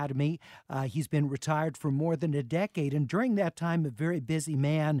Academy. He's been retired for more than a decade, and during that time, a very busy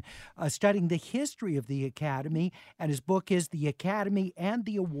man studying the history of the Academy. And his book is The Academy and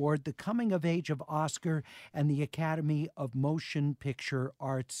the Award, The Coming of Age of Oscar and the Academy of Motion Picture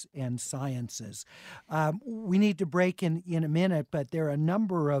Arts and Sciences. We need to break in a minute, but there are a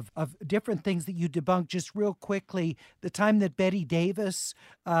number of different things that you debunk. Just real quickly, the time that Bette Davis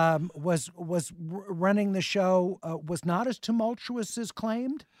was running the show was not as tumultuous as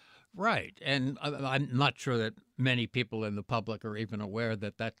claimed? Right, and I'm not sure that many people in the public are even aware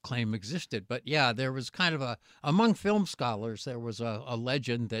that claim existed. But yeah, there was kind of among film scholars, there was a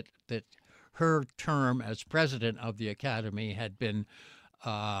legend that her term as president of the Academy had been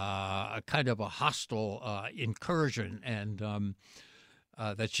a kind of a hostile incursion, and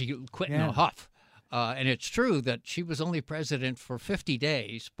that she quit in a huff. And it's true that she was only president for 50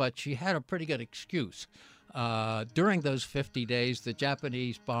 days, but she had a pretty good excuse. During those 50 days, the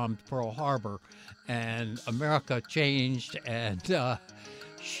Japanese bombed Pearl Harbor, and America changed, and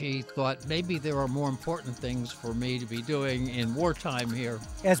she thought maybe there are more important things for me to be doing in wartime here.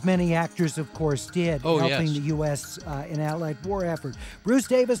 As many actors, of course, did, helping the U.S. In Allied war effort. Bruce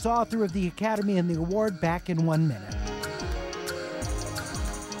Davis, author of The Academy and the Award, back in 1 minute.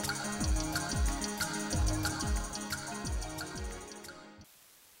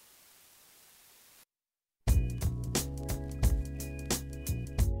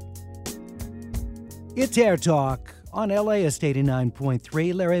 It's AirTalk on LAist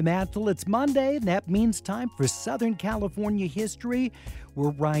 89.3. Larry Mantle, it's Monday, and that means time for Southern California history.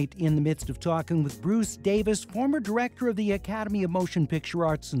 We're right in the midst of talking with Bruce Davis, former director of the Academy of Motion Picture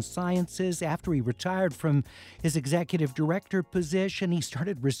Arts and Sciences. After he retired from his executive director position, he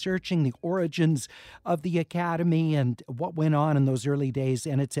started researching the origins of the Academy and what went on in those early days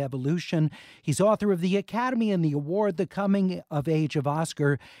and its evolution. He's author of The Academy and the Award, The Coming of Age of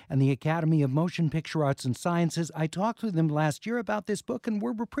Oscar and the Academy of Motion Picture Arts and Sciences. I talked with him last year about this book, and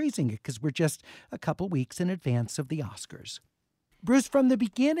we're reprising it because we're just a couple weeks in advance of the Oscars. Bruce, from the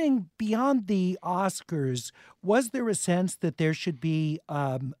beginning, beyond the Oscars, was there a sense that there should be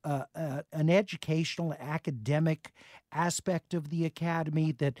an educational, academic aspect of the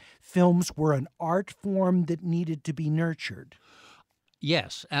Academy, that films were an art form that needed to be nurtured?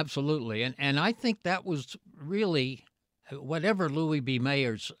 Yes, absolutely. And I think that was really whatever Louis B.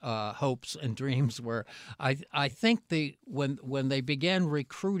 Mayer's hopes and dreams were. I think when they began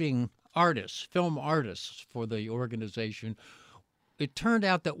recruiting artists, film artists for the organization, it turned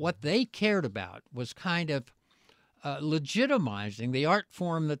out that what they cared about was kind of legitimizing the art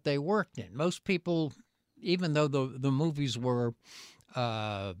form that they worked in. Most people, even though the movies were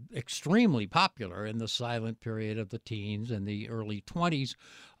extremely popular in the silent period of the teens and the early 20s,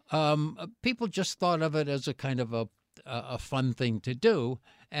 people just thought of it as a kind of a fun thing to do.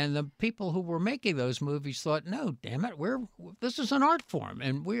 And the people who were making those movies thought, no, damn it, this is an art form,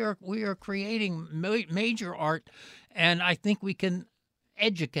 and we are creating major art, and I think we can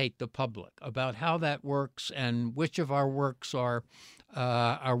educate the public about how that works and which of our works are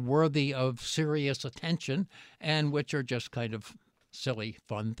worthy of serious attention and which are just kind of silly,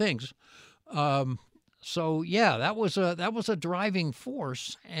 fun things. So yeah, that was a driving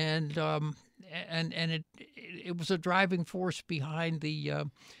force, and it was a driving force behind the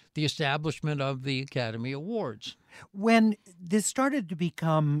establishment of the Academy Awards. When this started to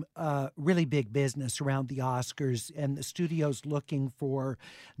become really big business around the Oscars and the studios looking for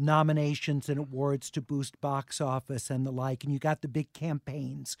nominations and awards to boost box office and the like, and you got the big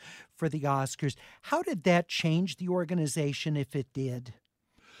campaigns for the Oscars, how did that change the organization, if it did?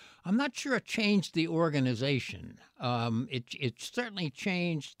 I'm not sure it changed the organization. It certainly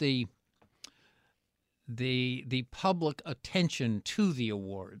changed the public attention to the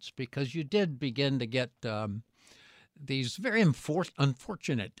awards, because you did begin to get these very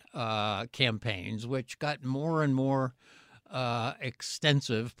unfortunate campaigns, which got more and more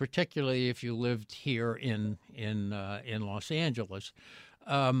extensive, particularly if you lived here in Los Angeles.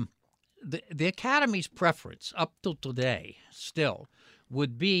 The Academy's preference up till today still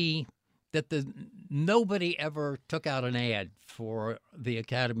would be that nobody ever took out an ad for the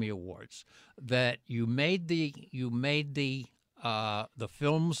Academy Awards. That you made the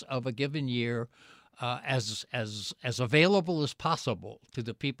films of a given year as available as possible to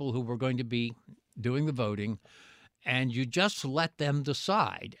the people who were going to be doing the voting, and you just let them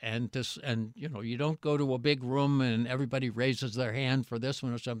decide. And you don't go to a big room and everybody raises their hand for this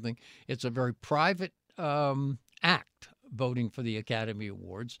one or something. It's a very private act, voting for the Academy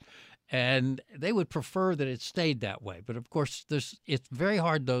Awards. And they would prefer that it stayed that way. But of course, it's very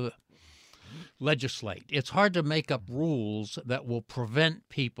hard to legislate. It's hard to make up rules that will prevent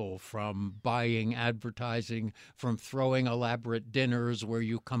people from buying advertising, from throwing elaborate dinners where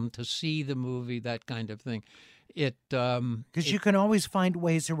you come to see the movie, that kind of thing. Because you can always find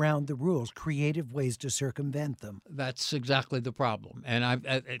ways around the rules, creative ways to circumvent them. That's exactly the problem. And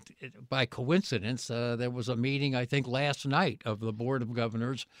by coincidence, there was a meeting, I think, last night of the Board of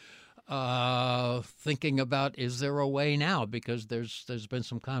Governors thinking about, is there a way now? Because there's been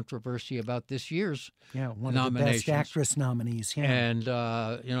some controversy about this year's one nominations. of the Best Actress nominees. Yeah.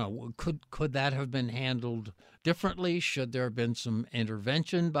 And could that have been handled differently? Should there have been some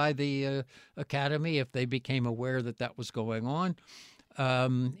intervention by the Academy if they became aware that was going on?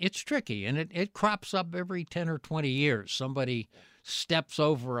 It's tricky, and it crops up every 10 or 20 years. Somebody steps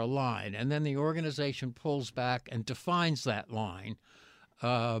over a line, and then the organization pulls back and defines that line.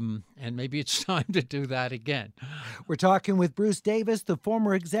 And maybe it's time to do that again. We're talking with Bruce Davis, the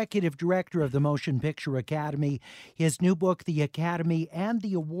former executive director of the Motion Picture Academy. His new book, The Academy and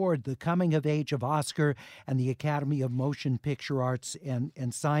the Award, The Coming of Age of Oscar and the Academy of Motion Picture Arts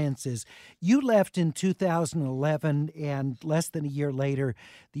and Sciences. You left in 2011, and less than a year later,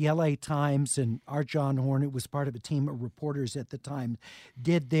 the LA Times and our John Horn, who was part of a team of reporters at the time,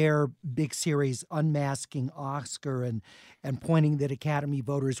 did their big series Unmasking Oscar and pointing that Academy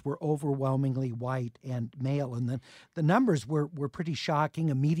voters were overwhelmingly white and male. And the numbers were pretty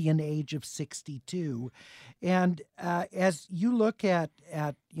shocking, a median age of 62. And as you look at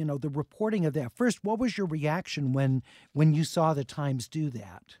the reporting of that, first, what was your reaction when you saw the Times do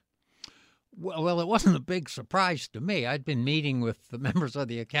that? Well, it wasn't a big surprise to me. I'd been meeting with the members of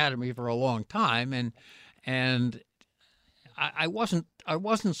the Academy for a long time, and I wasn't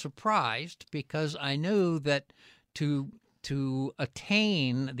surprised, because I knew that to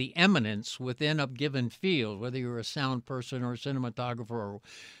attain the eminence within a given field, whether you're a sound person or a cinematographer or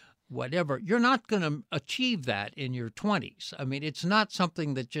whatever, you're not going to achieve that in your 20s. I mean, it's not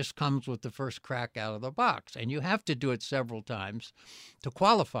something that just comes with the first crack out of the box, and you have to do it several times to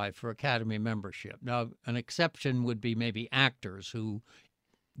qualify for Academy membership. Now, an exception would be maybe actors who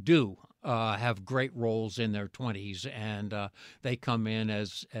do have great roles in their 20s, and they come in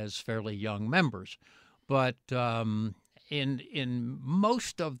as fairly young members. But in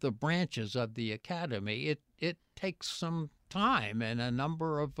most of the branches of the Academy, it takes some time and a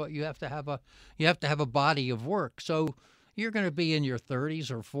number of you have to have a body of work. So you're going to be in your 30s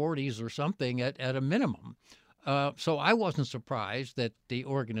or 40s or something at a minimum. So I wasn't surprised that the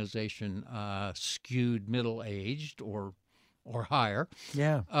organization skewed middle-aged or higher.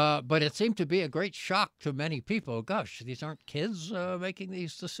 Yeah. But it seemed to be a great shock to many people. Gosh, these aren't kids making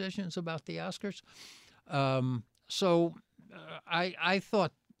these decisions about the Oscars. So I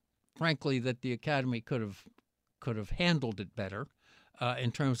thought, frankly, that the Academy could have handled it better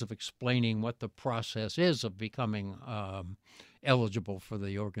in terms of explaining what the process is of becoming eligible for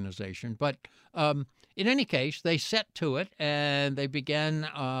the organization. But in any case, they set to it, and they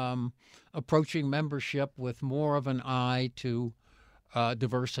began approaching membership with more of an eye to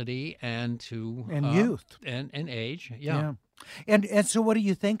diversity and to youth and age. Yeah. And so what do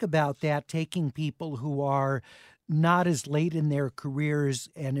you think about that, taking people who are not as late in their careers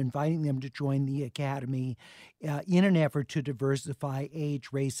and inviting them to join the Academy in an effort to diversify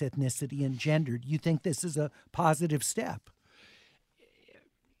age, race, ethnicity, and gender? Do you think this is a positive step?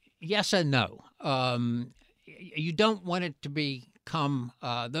 Yes and no. You don't want it to become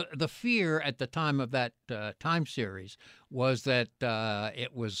the fear at the time of that time series was that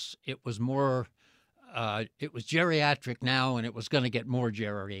it was more it was geriatric now, and it was going to get more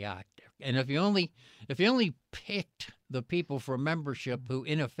geriatric. And if you only picked the people for membership who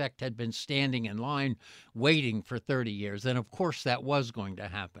in effect had been standing in line waiting for 30 years, then of course that was going to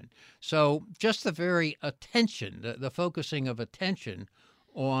happen. So just the very attention, the focusing of attention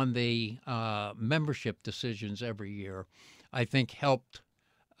on the membership decisions every year, I think helped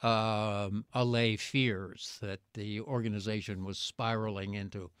allay fears that the organization was spiraling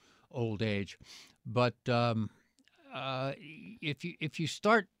into old age. But if you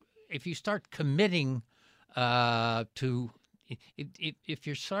start committing to, if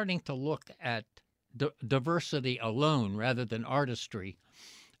you're starting to look at diversity alone rather than artistry,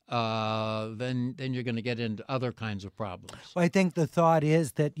 then you're going to get into other kinds of problems. Well, I think the thought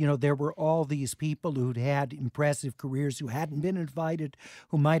is that, there were all these people who'd had impressive careers who hadn't been invited,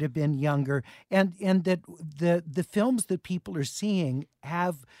 who might have been younger, and that the films that people are seeing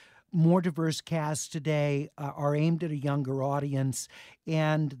have more diverse casts today, are aimed at a younger audience,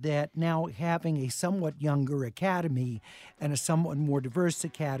 and that now having a somewhat younger Academy and a somewhat more diverse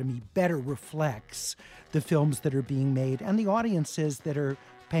Academy better reflects the films that are being made and the audiences that are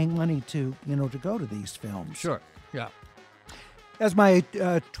paying money to go to these films. Sure, yeah. As my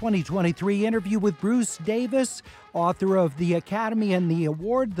 2023 interview with Bruce Davis, author of The Academy and the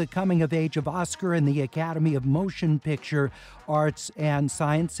Award, The Coming of Age of Oscar and the Academy of Motion Picture Arts and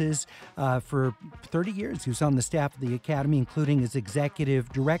Sciences. For 30 years, he was on the staff of the Academy, including as executive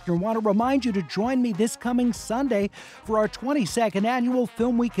director. I want to remind you to join me this coming Sunday for our 22nd Annual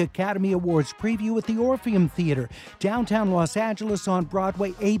Film Week Academy Awards preview at the Orpheum Theater, downtown Los Angeles on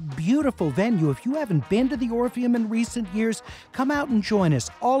Broadway, a beautiful venue. If you haven't been to the Orpheum in recent years, come out and join us.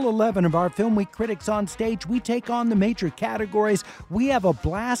 All 11 of our Film Week critics on stage. We take on the major categories. We have a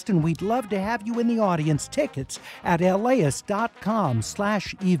blast, and we'd love to have you in the audience. Tickets at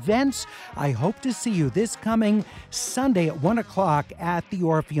laist.com/events. I hope to see you this coming Sunday at 1 o'clock at the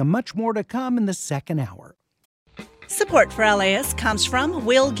Orpheum. Much more to come in the second hour. Support for LAist comes from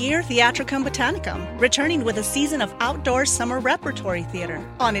Will Gear Theatricum Botanicum, returning with a season of outdoor summer repertory theater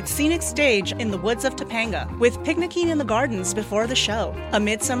on its scenic stage in the woods of Topanga, with picnicking in the gardens before the show. A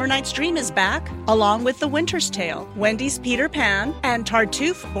Midsummer Night's Dream is back, along with The Winter's Tale, Wendy's Peter Pan, and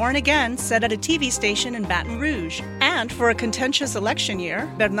Tartuffe Born Again, set at a TV station in Baton Rouge. And for a contentious election year,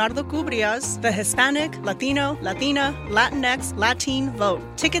 Bernardo Cubria's The Hispanic, Latino, Latina, Latinx, Latin Vote.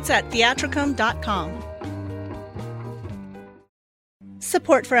 Tickets at theatricum.com.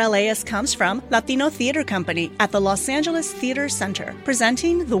 Support for LAist comes from Latino Theater Company at the Los Angeles Theater Center,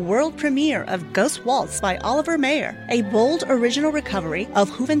 presenting the world premiere of Ghost Waltz by Oliver Mayer, a bold original recovery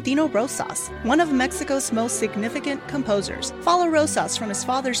of Juventino Rosas, one of Mexico's most significant composers. Follow Rosas from his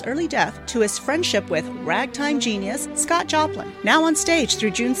father's early death to his friendship with ragtime genius Scott Joplin, now on stage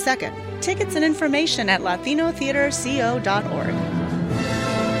through June 2nd. Tickets and information at latinotheaterco.org.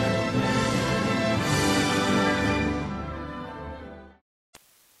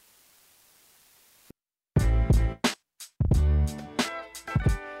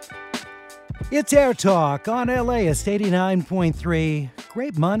 It's Air Talk on LAist 89.3.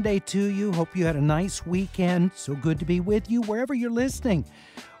 Great Monday to you. Hope you had a nice weekend. So good to be with you wherever you're listening.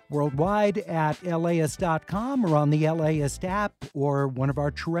 Worldwide at laist.com or on the LAist app or one of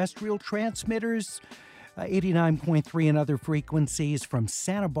our terrestrial transmitters, 89.3 and other frequencies from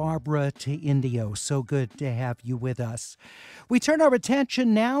Santa Barbara to Indio. So good to have you with us. We turn our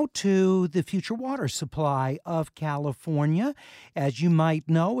attention now to the future water supply of California. As you might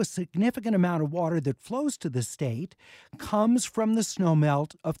know, a significant amount of water that flows to the state comes from the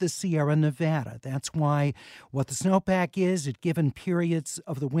snowmelt of the Sierra Nevada. That's why what the snowpack is at given periods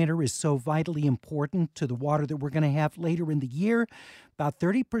of the winter is so vitally important to the water that we're going to have later in the year. About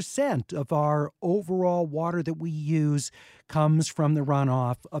 30% of our overall water that we use comes from the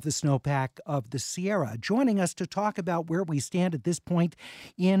runoff of the snowpack of the Sierra. Joining us to talk about where we stand at this point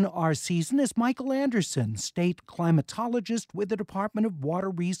in our season is Michael Anderson, state climatologist with the Department of Water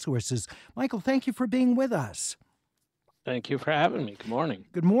Resources. Michael, thank you for being with us. Thank you for having me. Good morning.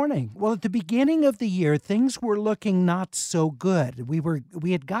 Good morning. Well, at the beginning of the year, things were looking not so good.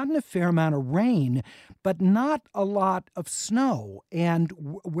 We had gotten a fair amount of rain, but not a lot of snow. And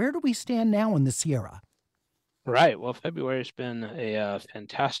where do we stand now in the Sierra? Right. Well, February's been a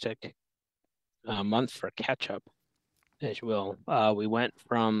fantastic month for catch-up, as you will. We went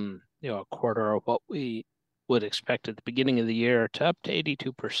from a quarter of what we would expect at the beginning of the year to up to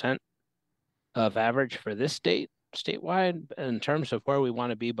 82% of average for this statewide in terms of where we want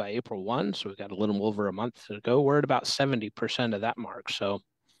to be by April 1. So we've got a little over a month to go. We're at about 70% of that mark. So as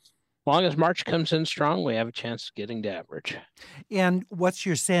long as March comes in strong, we have a chance of getting to average. And what's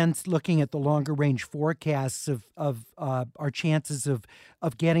your sense, looking at the longer range forecasts of our chances of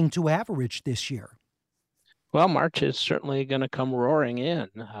getting to average this year? Well, March is certainly going to come roaring in.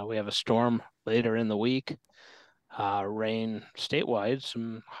 We have a storm later in the week. Rain statewide,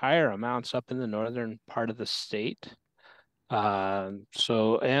 some higher amounts up in the northern part of the state. And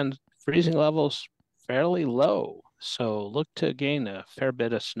freezing levels fairly low. So look to gain a fair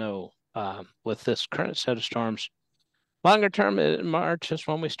bit of snow with this current set of storms. Longer term, in March is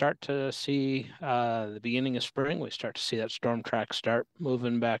when we start to see the beginning of spring. We start to see that storm track start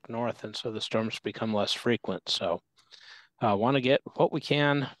moving back north, and so the storms become less frequent. So want to get what we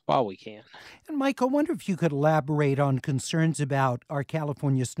can while we can. And Mike, I wonder if you could elaborate on concerns about our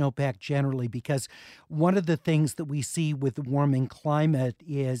California snowpack generally, because one of the things that we see with the warming climate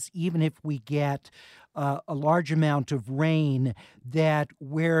is even if we get a large amount of rain, that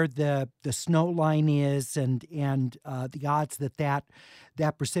where the snow line is and the odds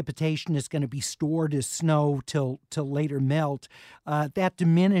that precipitation is going to be stored as snow till later melt, that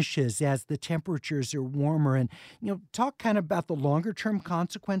diminishes as the temperatures are warmer. And talk kind of about the longer term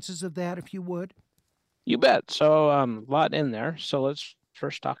consequences of that, if you would. You bet. So a lot in there. So let's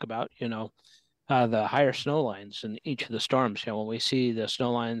first talk about the higher snow lines in each of the storms. When we see the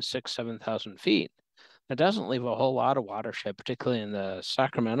snow line 6,000-7,000 feet. It doesn't leave a whole lot of watershed, particularly in the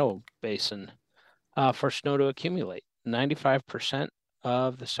Sacramento basin, for snow to accumulate. 95%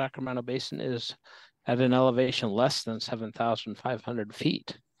 of the Sacramento basin is at an elevation less than 7,500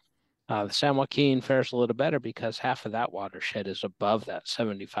 feet. The San Joaquin fares a little better because half of that watershed is above that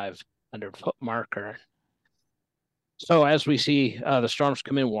 7,500-foot marker. So as we see the storms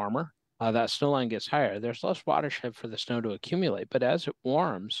come in warmer, that snow line gets higher. There's less watershed for the snow to accumulate, but as it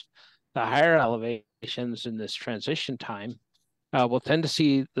warms, the higher elevations in this transition time will tend to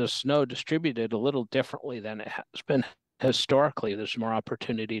see the snow distributed a little differently than it has been historically. There's more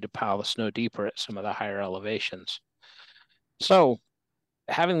opportunity to pile the snow deeper at some of the higher elevations. So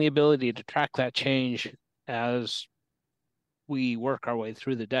having the ability to track that change as we work our way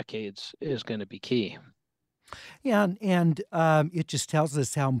through the decades is going to be key. Yeah, and it just tells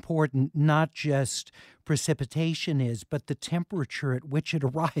us how important not just precipitation is, but the temperature at which it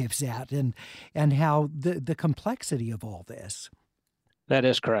arrives at, and how the complexity of all this. That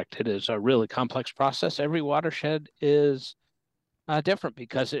is correct. It is a really complex process. Every watershed is different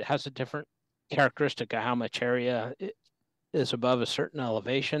because it has a different characteristic of how much area is above a certain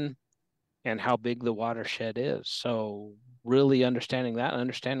elevation and how big the watershed is. So really understanding that,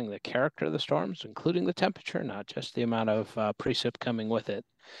 understanding the character of the storms, including the temperature, not just the amount of precip coming with it,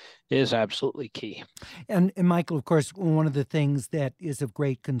 is absolutely key. And Michael, of course, one of the things that is of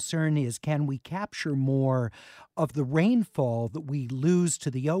great concern is, can we capture more of the rainfall that we lose to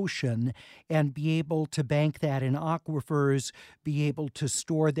the ocean and be able to bank that in aquifers, be able to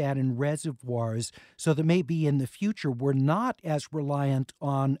store that in reservoirs, so that maybe in the future we're not as reliant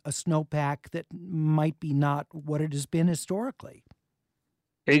on a snowpack that might be not what it has been historically?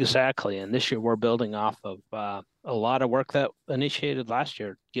 Exactly. And this year we're building off of a lot of work that initiated last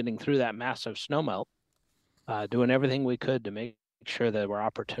year, getting through that massive snowmelt, doing everything we could to make sure that there were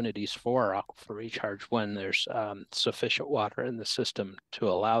opportunities for aquifer recharge when there's sufficient water in the system to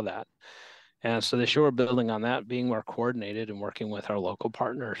allow that. And so this year we're building on that, being more coordinated and working with our local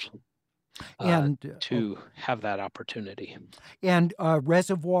partners to have that opportunity. And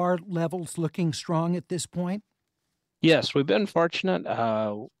reservoir levels looking strong at this point? Yes, we've been fortunate,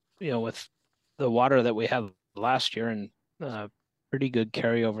 with the water that we had last year and pretty good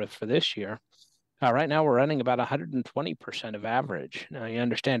carryover for this year. Right now, we're running about 120% of average. Now, you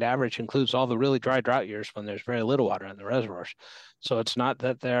understand average includes all the really dry drought years when there's very little water in the reservoirs. So it's not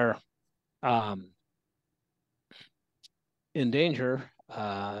that they're in danger,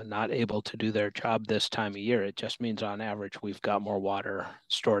 not able to do their job this time of year. It just means on average, we've got more water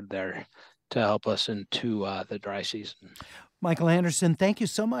stored there to help us into the dry season. Michael Anderson, thank you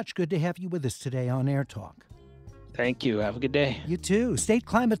so much. Good to have you with us today on AirTalk. Thank you. Have a good day. You too. State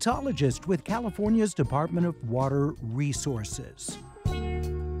climatologist with California's Department of Water Resources.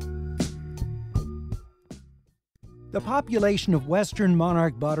 The population of western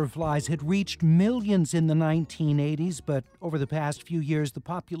monarch butterflies had reached millions in the 1980s, but over the past few years, the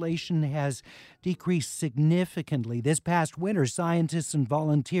population has decreased significantly. This past winter, scientists and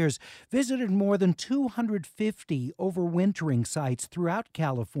volunteers visited more than 250 overwintering sites throughout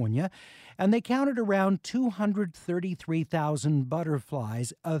California, and they counted around 233,000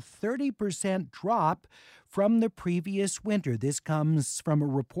 butterflies, a 30% drop from the previous winter. This comes from a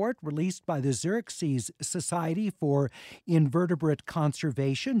report released by the Xerces Society for Invertebrate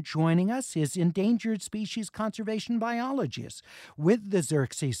Conservation. Joining us is endangered species conservation biologist with the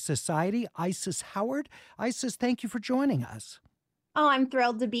Xerces Society, Isis Howard. Isis, thank you for joining us. Oh, I'm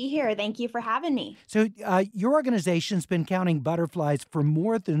thrilled to be here. Thank you for having me. So your organization's been counting butterflies for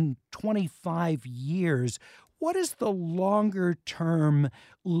more than 25 years. What is the longer-term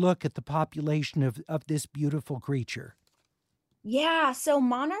look at the population of this beautiful creature? Yeah, so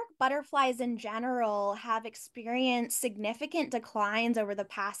monarch butterflies in general have experienced significant declines over the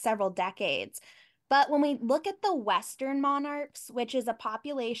past several decades. But when we look at the western monarchs, which is a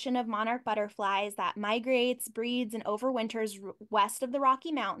population of monarch butterflies that migrates, breeds, and overwinters west of the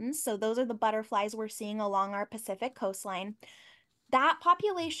Rocky Mountains, so those are the butterflies we're seeing along our Pacific coastline, that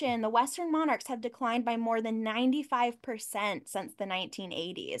population, the western monarchs, have declined by more than 95% since the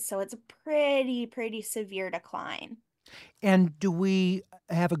 1980s. So it's a pretty severe decline. And do we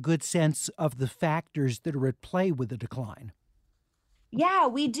have a good sense of the factors that are at play with the decline? Yeah,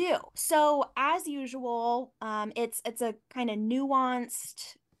 we do. So as usual, it's a kind of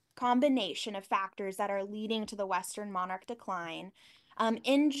nuanced combination of factors that are leading to the western monarch decline.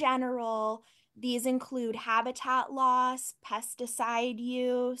 In general, these include habitat loss, pesticide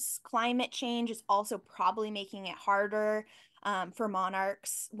use, climate change is also probably making it harder for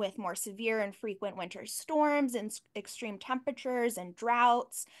monarchs with more severe and frequent winter storms and extreme temperatures and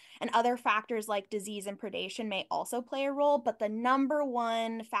droughts. And other factors like disease and predation may also play a role, but the number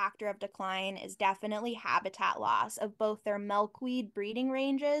one factor of decline is definitely habitat loss of both their milkweed breeding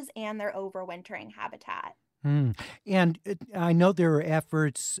ranges and their overwintering habitat. And I know there are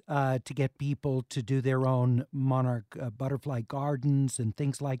efforts to get people to do their own monarch butterfly gardens and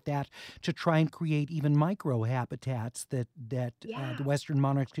things like that to try and create even micro habitats that the western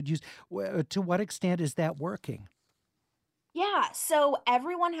monarchs could use. To what extent is that working? Yeah, so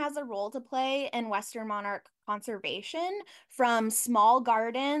everyone has a role to play in western monarch conservation, from small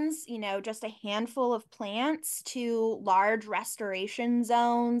gardens, just a handful of plants, to large restoration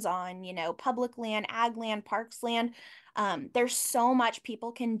zones on, public land, ag land, parks land. There's so much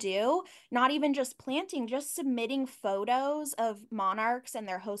people can do, not even just planting, just submitting photos of monarchs and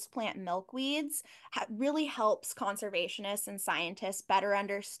their host plant milkweeds really helps conservationists and scientists better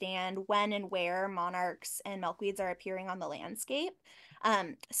understand when and where monarchs and milkweeds are appearing on the landscape.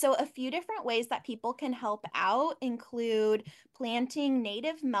 So a few different ways that people can help out include planting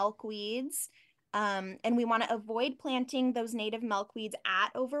native milkweeds. And we want to avoid planting those native milkweeds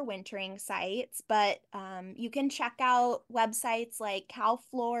at overwintering sites, but you can check out websites like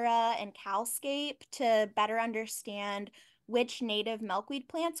CalFlora and CalScape to better understand which native milkweed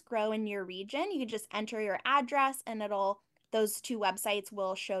plants grow in your region. You can just enter your address and those two websites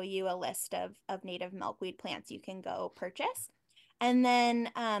will show you a list of native milkweed plants you can go purchase. And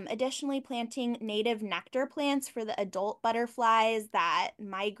then additionally, planting native nectar plants for the adult butterflies that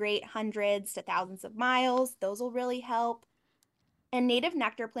migrate hundreds to thousands of miles. Those will really help. And native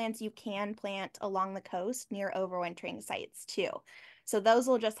nectar plants you can plant along the coast near overwintering sites too. So those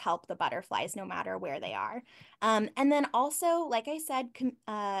will just help the butterflies no matter where they are. And then also, like I said,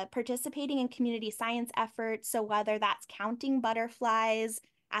 participating in community science efforts. So whether that's counting butterflies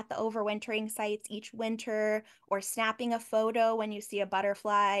at the overwintering sites each winter, or snapping a photo when you see a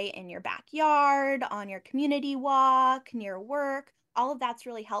butterfly in your backyard, on your community walk, near work, all of that's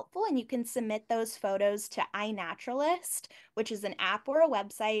really helpful. And you can submit those photos to iNaturalist, which is an app or a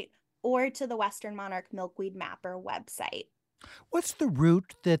website, or to the Western Monarch Milkweed Mapper website. What's the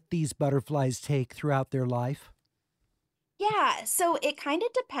route that these butterflies take throughout their life? Yeah, so it kind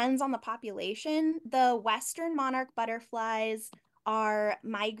of depends on the population. The Western monarch butterflies are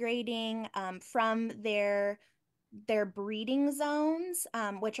migrating from their breeding zones,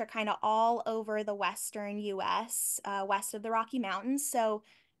 which are kind of all over the western U.S., west of the Rocky Mountains. So,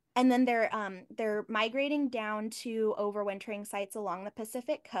 and then they're migrating down to overwintering sites along the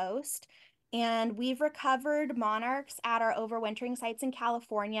Pacific coast. And we've recovered monarchs at our overwintering sites in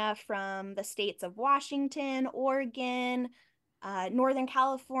California from the states of Washington, Oregon, Northern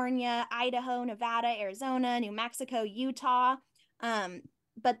California, Idaho, Nevada, Arizona, New Mexico, Utah.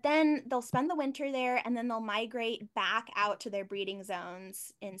 But then they'll spend the winter there, and then they'll migrate back out to their breeding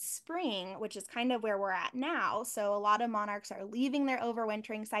zones in spring, which is kind of where we're at now. So a lot of monarchs are leaving their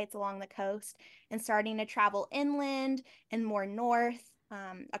overwintering sites along the coast and starting to travel inland and more north,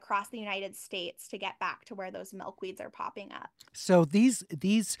 across the United States to get back to where those milkweeds are popping up. So these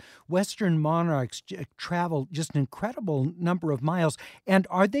Western monarchs travel just an incredible number of miles. And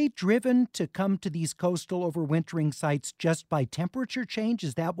are they driven to come to these coastal overwintering sites just by temperature change?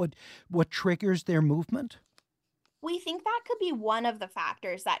 Is that what triggers their movement? We think that could be one of the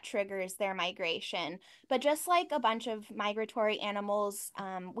factors that triggers their migration. But just like a bunch of migratory animals,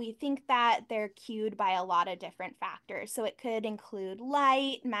 we think that they're cued by a lot of different factors. So it could include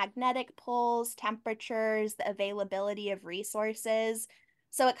light, magnetic pulls, temperatures, the availability of resources.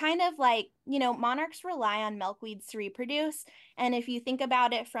 So it kind of like, monarchs rely on milkweeds to reproduce. And if you think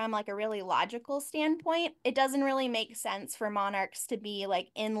about it from like a really logical standpoint, it doesn't really make sense for monarchs to be like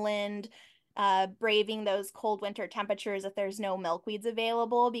inland, braving those cold winter temperatures if there's no milkweeds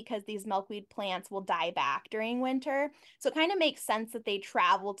available, because these milkweed plants will die back during winter. So it kind of makes sense that they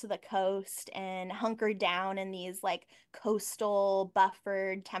travel to the coast and hunker down in these like coastal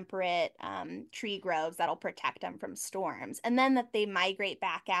buffered temperate tree groves that'll protect them from storms, and then that they migrate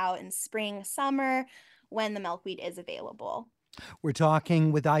back out in spring, summer, when the milkweed is available. We're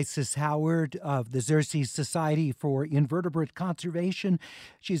talking with Isis Howard of the Xerces Society for Invertebrate Conservation.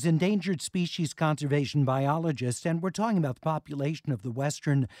 She's endangered species conservation biologist, and we're talking about the population of the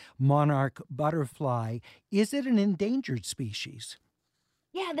western monarch butterfly. Is it an endangered species?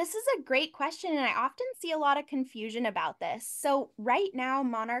 Yeah, this is a great question, and I often see a lot of confusion about this. So right now,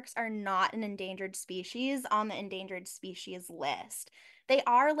 monarchs are not an endangered species on the endangered species list. They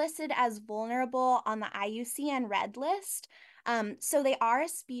are listed as vulnerable on the IUCN Red List. So they are a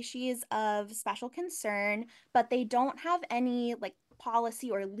species of special concern, but they don't have any like policy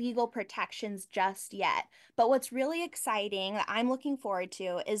or legal protections just yet. But what's really exciting that I'm looking forward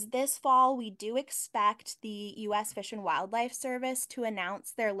to is this fall, we do expect the U.S. Fish and Wildlife Service to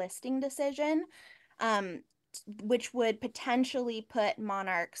announce their listing decision, which would potentially put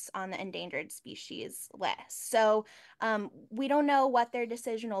monarchs on the endangered species list. So we don't know what their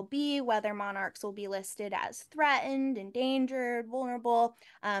decision will be, whether monarchs will be listed as threatened, endangered, vulnerable.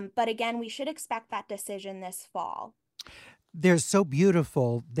 But again, we should expect that decision this fall. They're so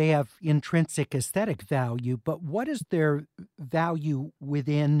beautiful. They have intrinsic aesthetic value, but what is their value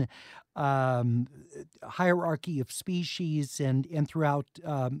within hierarchy of species and throughout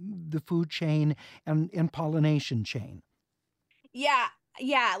the food chain and pollination chain? Yeah.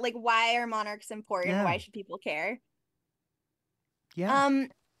 Like, why are monarchs important? Yeah. Why should people care? Yeah.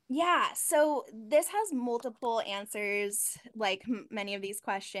 Yeah, so this has multiple answers, like many of these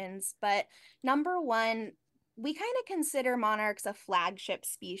questions. But number one, we kind of consider monarchs a flagship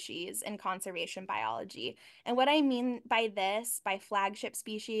species in conservation biology. And what I mean by this, by flagship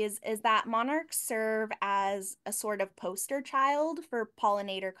species, is that monarchs serve as a sort of poster child for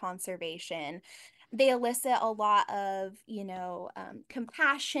pollinator conservation. They elicit a lot of,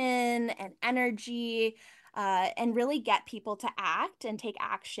 compassion and energy, and really get people to act and take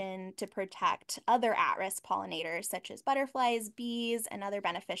action to protect other at-risk pollinators, such as butterflies, bees, and other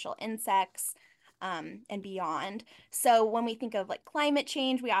beneficial insects. And beyond. So when we think of like climate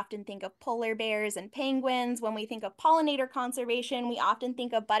change, we often think of polar bears and penguins. When we think of pollinator conservation, we often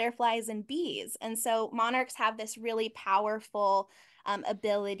think of butterflies and bees. And so monarchs have this really powerful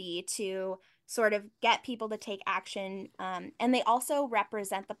ability to sort of get people to take action. And they also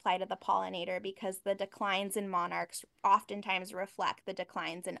represent the plight of the pollinator, because the declines in monarchs oftentimes reflect the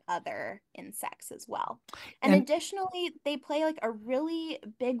declines in other insects as well. And additionally, they play like a really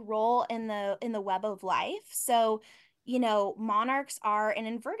big role in the web of life. So, monarchs are an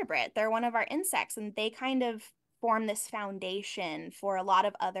invertebrate. They're one of our insects, and they kind of form this foundation for a lot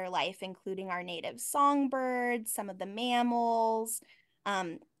of other life, including our native songbirds, some of the mammals.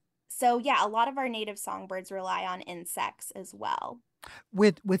 So yeah, a lot of our native songbirds rely on insects as well.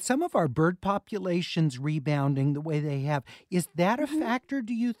 With some of our bird populations rebounding the way they have, is that a factor,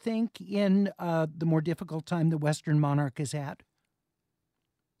 do you think, in the more difficult time the Western monarch has had?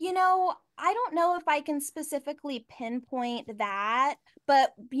 I don't know if I can specifically pinpoint that,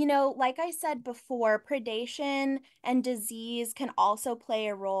 but, like I said before, predation and disease can also play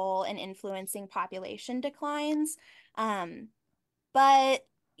a role in influencing population declines. But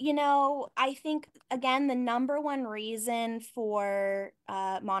I think, again, the number one reason for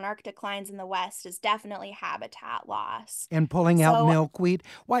monarch declines in the West is definitely habitat loss. And pulling out milkweed.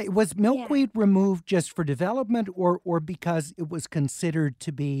 Why was milkweed removed, just for development, or because it was considered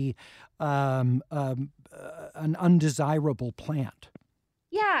to be an undesirable plant?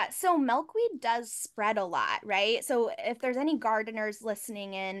 Yeah, so milkweed does spread a lot, right? So if there's any gardeners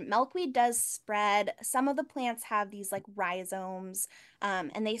listening in, milkweed does spread. Some of the plants have these like rhizomes,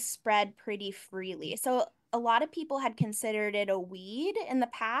 and they spread pretty freely. So a lot of people had considered it a weed in the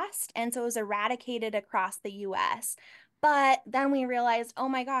past, and so it was eradicated across the US. But then we realized, oh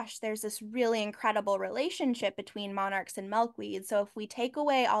my gosh, there's this really incredible relationship between monarchs and milkweed. So if we take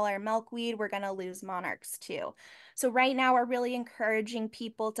away all our milkweed, we're going to lose monarchs too. So right now, we're really encouraging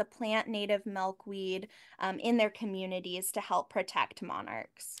people to plant native milkweed in their communities to help protect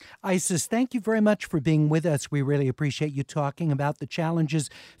monarchs. Isis, thank you very much for being with us. We really appreciate you talking about the challenges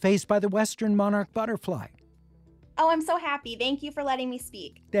faced by the Western monarch butterfly. Oh, I'm so happy. Thank you for letting me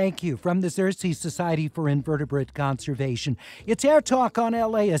speak. Thank you. From the Xerces Society for Invertebrate Conservation, it's AirTalk on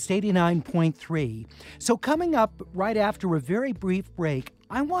LAist 89.3. So coming up right after a very brief break,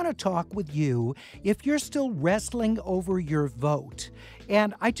 I want to talk with you if you're still wrestling over your vote.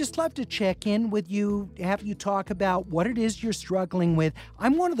 And I'd just love to check in with you, have you talk about what it is you're struggling with.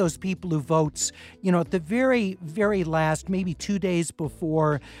 I'm one of those people who votes, at the very, very last, maybe 2 days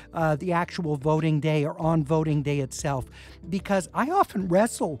before the actual voting day or on voting day itself, because I often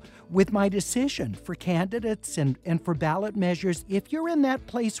wrestle with my decision for candidates and for ballot measures. If you're in that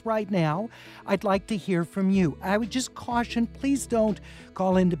place right now, I'd like to hear from you. I would just caution, please don't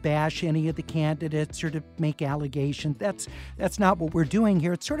call in to bash any of the candidates or to make allegations. That's not what we're doing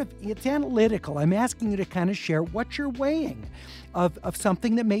here. It's analytical. I'm asking you to kind of share what you're weighing of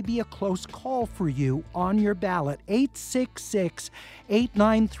something that may be a close call for you on your ballot.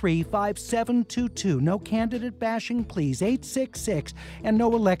 866-893-5722. No candidate bashing, please. 866, and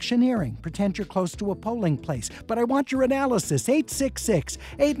no electioneering. Pretend you're close to a polling place. But I want your analysis.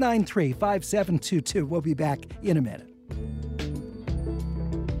 866-893-5722. We'll be back in a minute.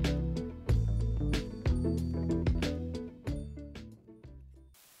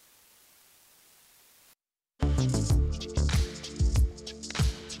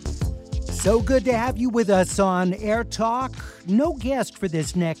 So good to have you with us on AirTalk. No guest for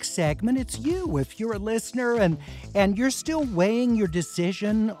this next segment. It's you. If you're a listener and you're still weighing your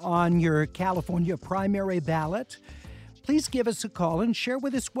decision on your California primary ballot, please give us a call and share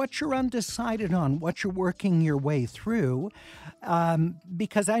with us what you're undecided on, what you're working your way through.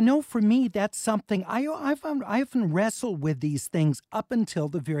 Because I know for me, that's something I often wrestle with these things up until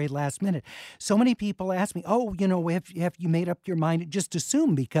the very last minute. So many people ask me, have you made up your mind? Just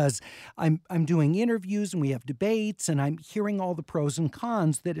assume, because I'm doing interviews and we have debates and I'm hearing all the pros and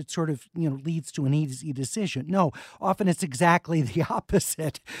cons, that it sort of, leads to an easy decision. No, often it's exactly the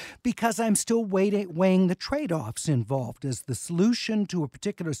opposite, because I'm still weighing the trade-offs involved. Does the solution to a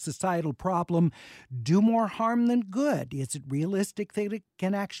particular societal problem do more harm than good? Is it realistic that it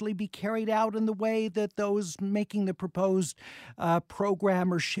can actually be carried out in the way that those making the proposed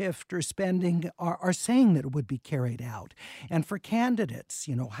program or shift or spending are saying that it would be carried out? And for candidates,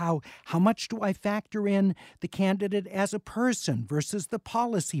 how much do I factor in the candidate as a person versus the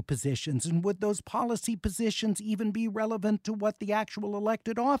policy positions? And would those policy positions even be relevant to what the actual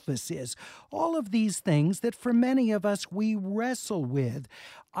elected office is? All of these things that for many of us we wrestle with.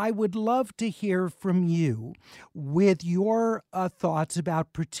 I would love to hear from you with your thoughts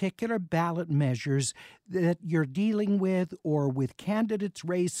about particular ballot measures that you're dealing with, or with candidates'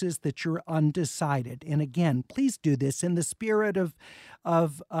 races that you're undecided. And again, please do this in the spirit of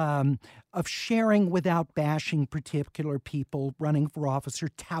of sharing without bashing particular people, running for office or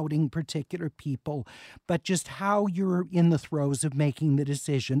touting particular people, but just how you're in the throes of making the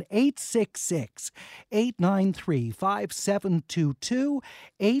decision. 866-893-5722,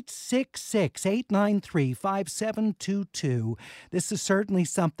 866-893-5722. This is certainly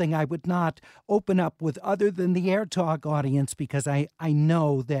something I would not open up with other than the AirTalk audience, because I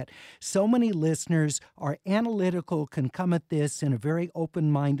know that so many listeners are analytical, can come at this in a very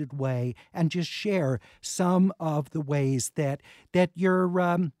open-minded way, and just share some of the ways that you're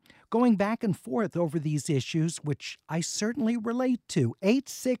going back and forth over these issues, which I certainly relate to.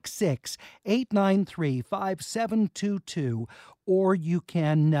 866-893-5722, or you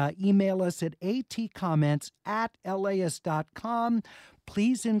can email us at atcomments@las.com.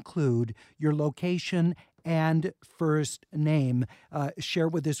 Please include your location and first name. Share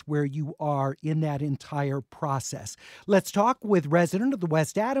with us where you are in that entire process. Let's talk with resident of the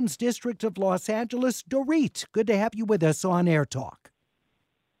West Adams District of Los Angeles, Dorit. Good to have you with us on AirTalk.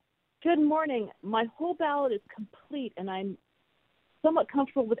 Good morning. My whole ballot is complete, and I'm somewhat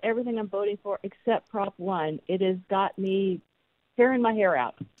comfortable with everything I'm voting for except Prop 1. It has got me tearing my hair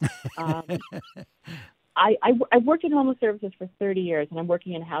out. I've worked in homeless services for 30 years, and I'm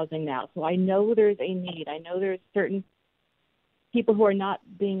working in housing now. So I know there's a need. I know there's certain people who are not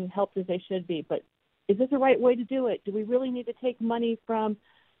being helped as they should be. But is this the right way to do it? Do we really need to take money from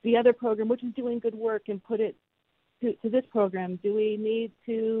the other program, which is doing good work, and put it to this program? Do we need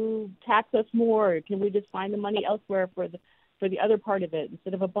to tax us more? Can we just find the money elsewhere for the other part of it?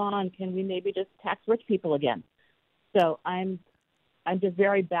 Instead of a bond, can we maybe just tax rich people again? So I'm just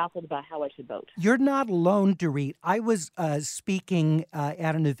very baffled about how I should vote. You're not alone, Dorit. I was speaking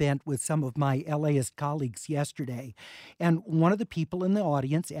at an event with some of my LAist colleagues yesterday, and one of the people in the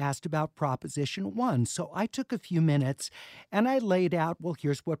audience asked about Proposition 1. So I took a few minutes, and I laid out, well,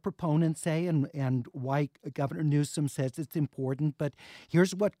 here's what proponents say and why Governor Newsom says it's important, but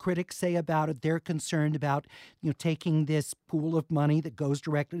here's what critics say about it. They're concerned about, taking this pool of money that goes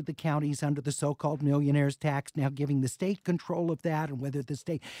directly to the counties under the so-called millionaires tax, now giving the state control of that, and whether the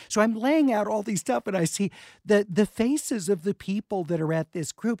state. So I'm laying out all these stuff, and I see the faces of the people that are at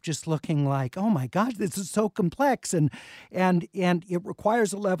this group just looking like, oh my gosh, this is so complex, and it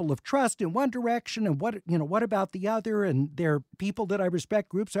requires a level of trust in one direction, and what about the other? And there are people that I respect,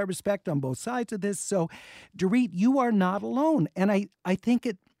 groups I respect on both sides of this. So, Dorit, you are not alone, and I think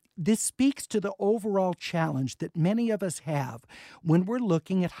this speaks to the overall challenge that many of us have when we're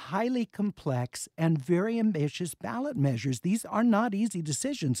looking at highly complex and very ambitious ballot measures. These are not easy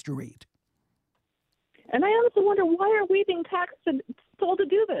decisions to read. And I honestly wonder, why are we being taxed and told to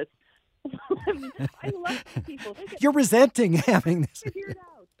do this? I love people. You're resenting having this.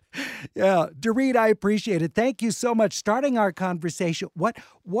 Yeah, Dorit, I appreciate it. Thank you so much. Starting our conversation, what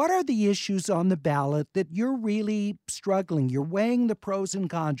are the issues on the ballot that you're really struggling? You're weighing the pros and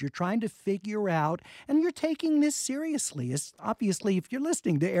cons. You're trying to figure out, and you're taking this seriously. It's obviously, if you're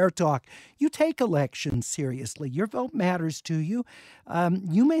listening to AirTalk, you take elections seriously. Your vote matters to you.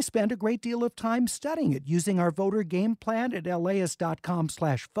 You may spend a great deal of time studying it, using our voter game plan at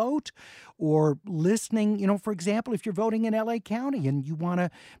laist.com/vote, or listening, for example, if you're voting in LA County and you want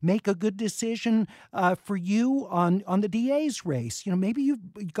to make a good decision for you on the DA's race. Maybe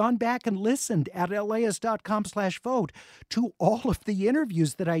you've gone back and listened at laist.com/vote to all of the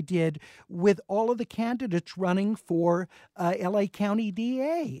interviews that I did with all of the candidates running for LA County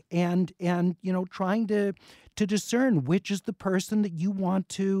DA, and trying to discern which is the person that you want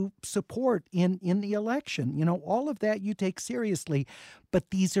to support in the election. All of that you take seriously, but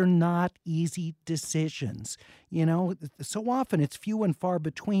these are not easy decisions. So often it's few and far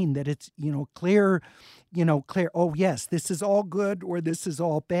between that it's, clear, oh yes, this is all good or this is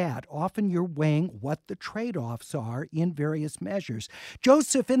all bad. Often you're weighing what the trade-offs are in various measures.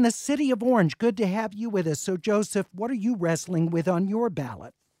 Joseph in the city of Orange, good to have you with us. So Joseph, what are you wrestling with on your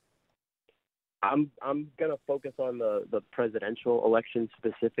ballot? I'm going to focus on the presidential election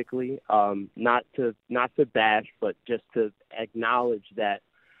specifically, not to bash, but just to acknowledge that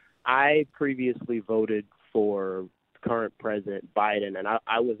I previously voted for current President Biden, and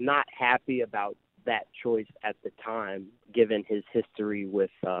I was not happy about that choice at the time, given his history with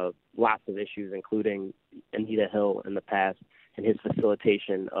lots of issues, including Anita Hill in the past and his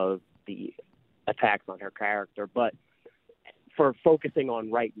facilitation of the attacks on her character. But for focusing on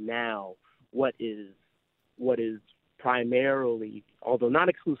right now, what is primarily, although not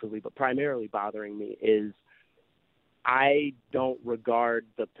exclusively, but primarily bothering me is I don't regard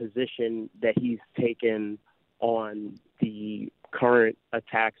the position that he's taken on the current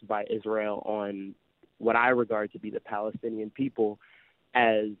attacks by Israel on what I regard to be the Palestinian people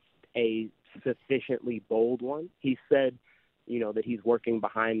as a sufficiently bold one. He said, that he's working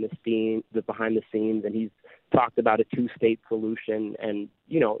behind the scenes, and he's talked about a two-state solution. And,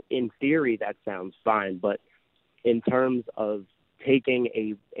 in theory, that sounds fine. But in terms of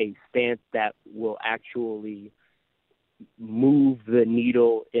taking a stance that will actually move the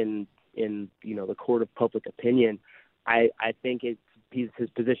needle in the court of public opinion, I think his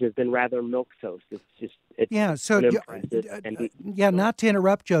position has been rather milquetoast. Not to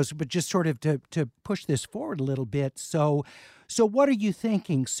interrupt, Joseph, but just sort of to push this forward a little bit. So what are you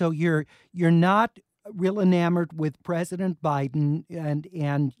thinking? So you're not real enamored with President Biden,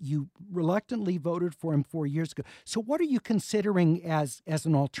 and you reluctantly voted for him 4 years ago. So what are you considering as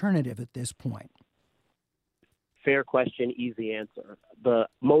an alternative at this point? Fair question, easy answer. The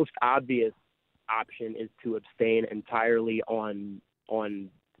most obvious option is to abstain entirely on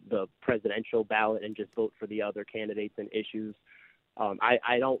the presidential ballot and just vote for the other candidates and issues.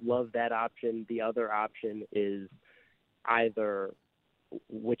 I don't love that option. The other option is either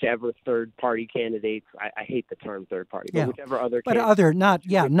whichever third-party candidates, I hate the term third-party, but whichever other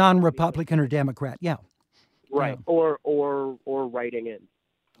candidates. Non-Republican or Democrat, Right, yeah. or writing in,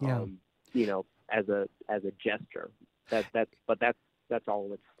 as a gesture. That's all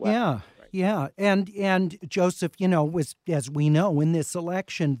that's left. Yeah. And Joseph, as we know, in this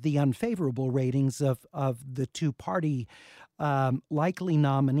election, the unfavorable ratings of the two-party likely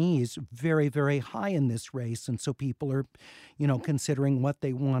nominees very, very high in this race. And so people are, considering what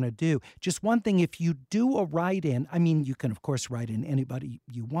they want to do. Just one thing, if you do a write-in, I mean, you can, of course, write in anybody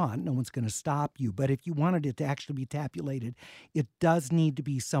you want. No one's going to stop you. But if you wanted it to actually be tabulated, it does need to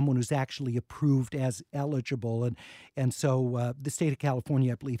be someone who's actually approved as eligible. And so the state of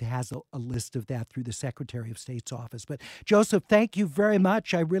California, I believe, has a list of that through the Secretary of State's office. But Joseph, thank you very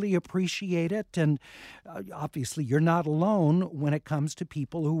much. I really appreciate it. And obviously, you're not alone when it comes to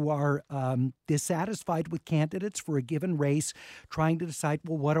people who are dissatisfied with candidates for a given race, trying to decide,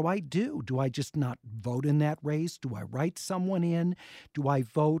 well, what do I do? Do I just not vote in that race? Do I write someone in? Do I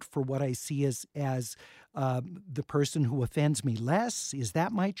vote for what I see as the person who offends me less? Is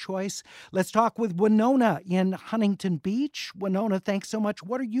that my choice? Let's talk with Winona in Huntington Beach. Winona, thanks so much.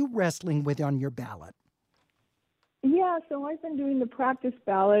 What are you wrestling with on your ballot? Yeah, so I've been doing the practice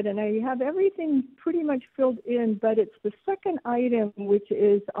ballot, and I have everything pretty much filled in, but it's the second item, which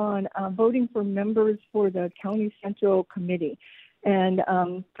is on voting for members for the County Central Committee. And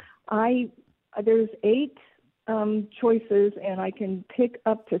there's 8 choices, and I can pick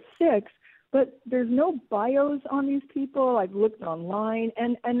up to 6, but there's no bios on these people. I've looked online,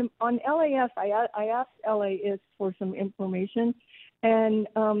 and on LAS, I asked LAS for some information. And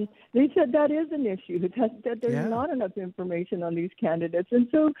they said that is an issue, that there's not enough information on these candidates. And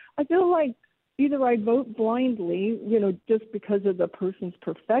so I feel like either I vote blindly, just because of the person's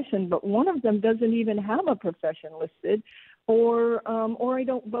profession, but one of them doesn't even have a profession listed, or I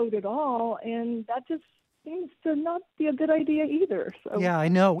don't vote at all, and that just seems to not be a good idea either. So. Yeah, I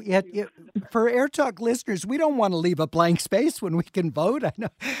know. For AirTalk listeners, we don't want to leave a blank space when we can vote.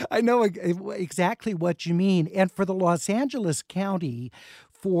 I know exactly what you mean. And for the Los Angeles County,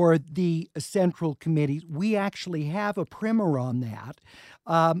 for the Central Committee, we actually have a primer on that.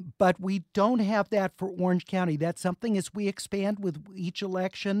 But we don't have that for Orange County. That's something as we expand with each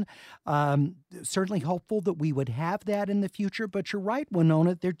election. Certainly hopeful that we would have that in the future. But you're right,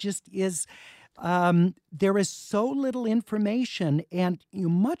 Winona, there just is... there is so little information, and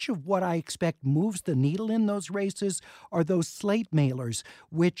much of what I expect moves the needle in those races are those slate mailers,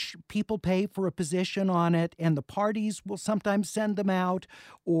 which people pay for a position on it, and the parties will sometimes send them out,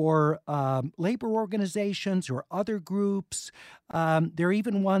 or labor organizations or other groups. There are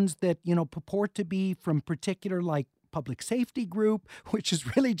even ones that, purport to be from particular, like, public safety group, which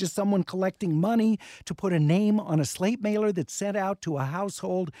is really just someone collecting money to put a name on a slate mailer that's sent out to a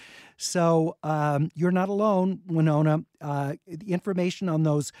household. So you're not alone, Winona. The information on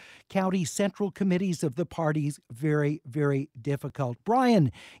those county central committees of the parties, very, very difficult.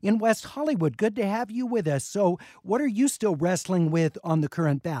 Brian in West Hollywood, good to have you with us. So what are you still wrestling with on the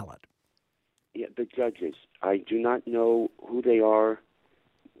current ballot? Yeah, the judges. I do not know who they are,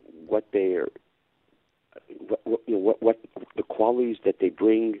 what they are, what the qualities that they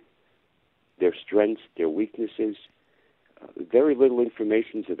bring, their strengths, their weaknesses. Very little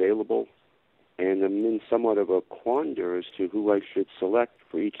information is available, and I'm in somewhat of a quandary as to who I should select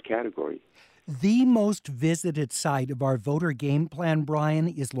for each category. The most visited site of our voter game plan, Brian,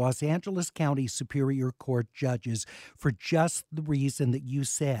 is Los Angeles County Superior Court judges for just the reason that you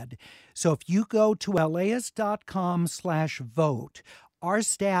said. So if you go to LAist.com/vote, our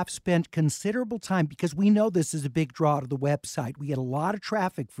staff spent considerable time, because we know this is a big draw to the website. We get a lot of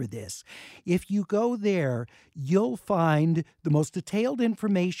traffic for this. If you go there, you'll find the most detailed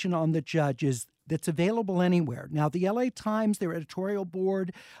information on the judges that's available anywhere. Now, the LA Times, their editorial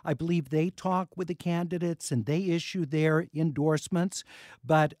board, I believe they talk with the candidates and they issue their endorsements.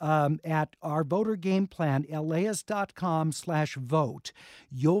 But at our voter game plan, laist.com/vote,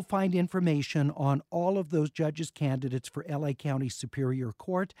 you'll find information on all of those judges' candidates for LA County Superior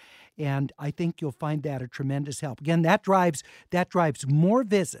Court. And I think you'll find that a tremendous help. Again, that drives more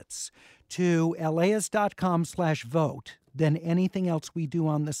visits to laist.com/vote than anything else we do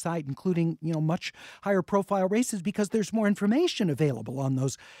on the site, including, much higher profile races, because there's more information available on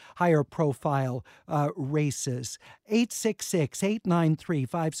those higher profile races.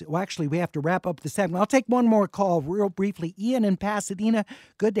 866-893-56. Well, actually, we have to wrap up the segment. I'll take one more call real briefly. Ian in Pasadena.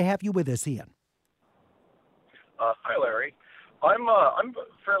 Good to have you with us, Ian. Hi, Larry. I'm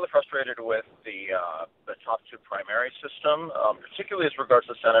fairly frustrated with the top two primary system, particularly as regards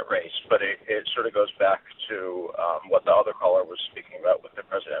the Senate race, but it sort of goes back to what the other caller was speaking about with the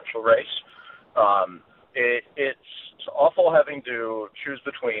presidential race. It's awful having to choose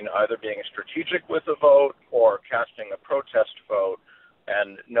between either being strategic with a vote or casting a protest vote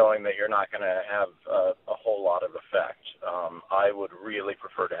and knowing that you're not going to have a whole lot of effect. I would really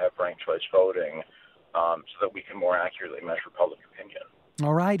prefer to have ranked choice voting so that we can more accurately measure public opinion.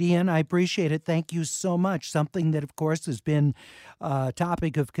 All right, Ian, I appreciate it. Thank you so much. Something that, of course, has been a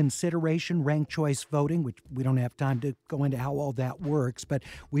topic of consideration, ranked choice voting, which we don't have time to go into how all that works, but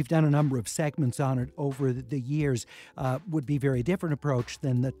we've done a number of segments on it over the years. Would be a very different approach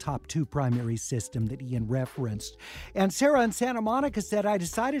than the top two primary system that Ian referenced. And Sarah in Santa Monica said, I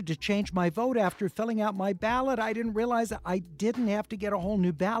decided to change my vote after filling out my ballot. I didn't realize I didn't have to get a whole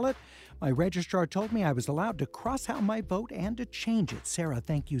new ballot. My registrar told me I was allowed to cross out my vote and to change it. Sarah,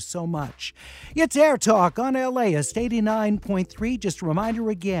 thank you so much. It's AirTalk on LAist 89.3. Just a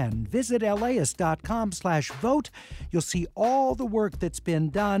reminder again, visit laist.com/vote. You'll see all the work that's been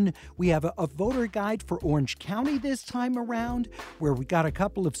done. We have a voter guide for Orange County this time around, where we got a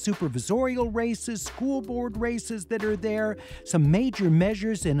couple of supervisorial races, school board races that are there, some major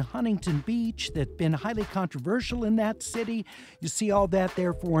measures in Huntington Beach that have been highly controversial in that city. You see all that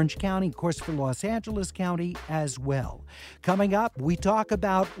there for Orange County. Of course, for Los Angeles County as well. Coming up, we talk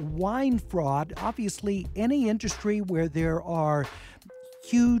about wine fraud. Obviously, any industry where there are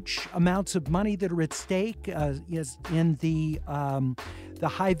huge amounts of money that are at stake is in the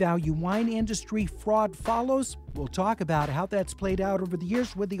high-value wine industry. Fraud follows. We'll talk about how that's played out over the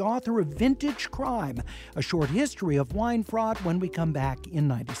years with the author of Vintage Crime, a short history of wine fraud, when we come back in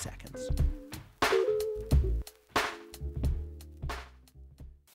 90 seconds.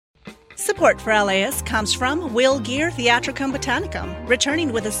 Support for LAist comes from Will Gear Theatricum Botanicum,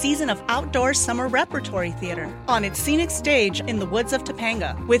 returning with a season of outdoor summer repertory theater on its scenic stage in the woods of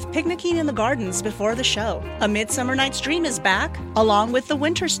Topanga, with picnicking in the gardens before the show. A Midsummer Night's Dream is back, along with The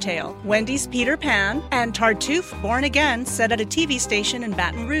Winter's Tale, Wendy's Peter Pan, and Tartuffe Born Again, set at a TV station in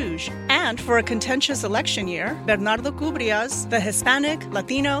Baton Rouge. And for a contentious election year, Bernardo Cubria's The Hispanic,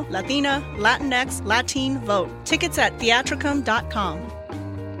 Latino, Latina, Latinx, Latin Vote. Tickets at theatricum.com.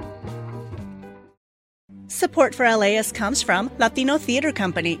 Support for LAist comes from Latino Theater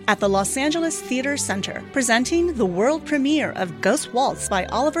Company at the Los Angeles Theater Center, presenting the world premiere of Ghost Waltz by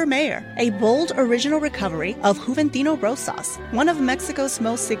Oliver Mayer, a bold original recovery of Juventino Rosas, one of Mexico's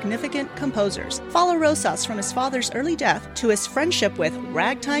most significant composers. Follow Rosas from his father's early death to his friendship with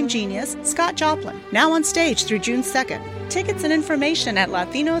ragtime genius Scott Joplin, now on stage through June 2nd. Tickets and information at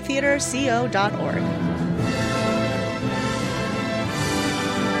latinotheaterco.org.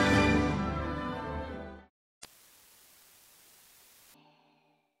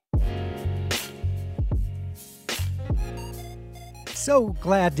 So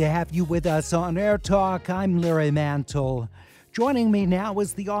glad to have you with us on AirTalk. I'm Larry Mantle. Joining me now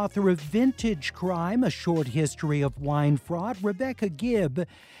is the author of Vintage Crime, a short history of wine fraud. Rebecca Gibb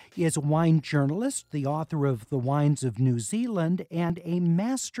is a wine journalist, the author of The Wines of New Zealand, and a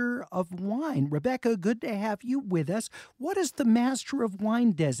master of wine. Rebecca, good to have you with us. What is the master of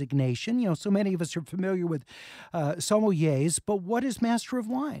wine designation? You know, so many of us are familiar with sommeliers, but what is master of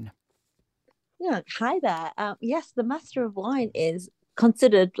wine? Yeah, hi there. Yes, the Master of Wine is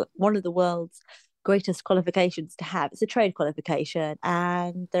considered one of the world's greatest qualifications to have. It's a trade qualification,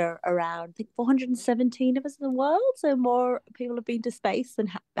 and there are around, I think, 417 of us in the world. So more people have been to space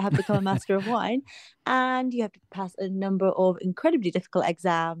than have become a Master of Wine. And you have to pass a number of incredibly difficult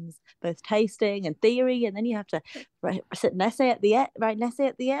exams, both tasting and theory, and then you have to write an essay at the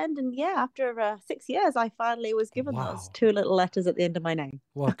end, and yeah, after 6 years, I finally was given those two little letters at the end of my name.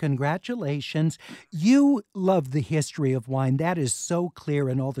 Well, congratulations. You love the history of wine. That is so clear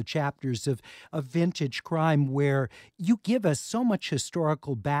in all the chapters of Vintage Crime, where you give us so much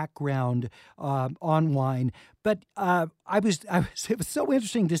historical background on wine. But it was so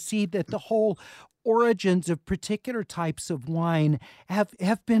interesting to see that the whole origins of particular types of wine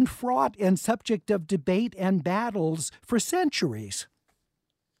have been fraught and subject of debate and battles for centuries.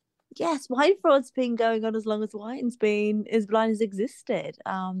 Yes, wine fraud's been going on as long as wine has existed.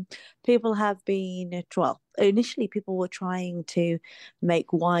 People have been, well, initially people were trying to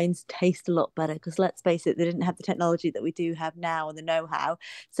make wines taste a lot better because, let's face it, they didn't have the technology that we do have now and the know-how.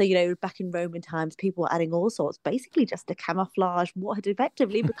 So, back in Roman times, people were adding all sorts, basically just to camouflage what had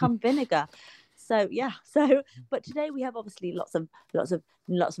effectively become vinegar. So yeah, but today we have obviously lots of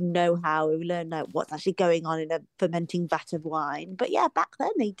know-how. We learn what's actually going on in a fermenting vat of wine. But yeah, back then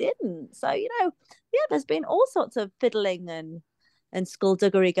they didn't. So there's been all sorts of fiddling and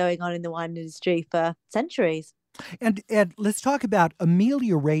skullduggery going on in the wine industry for centuries. And let's talk about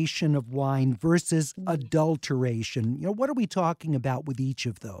amelioration of wine versus adulteration. What are we talking about with each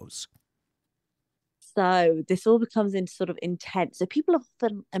of those? So this all becomes into sort of intent. So people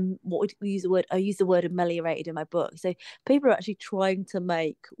often, I use the word ameliorated in my book. So people are actually trying to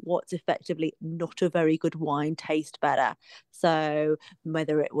make what's effectively not a very good wine taste better. So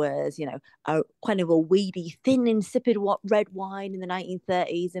whether it was, a kind of a weedy, thin, insipid red wine in the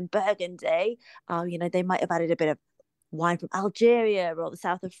 1930s in Burgundy, they might have added a bit of wine from Algeria or the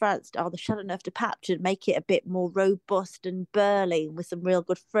south of France, or the Chateauneuf de Pape, to make it a bit more robust and burly with some real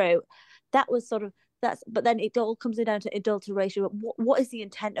good fruit. That was sort of but then it all comes down to adulteration. What is the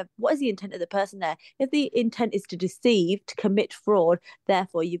intent of the person there? If the intent is to deceive, to commit fraud,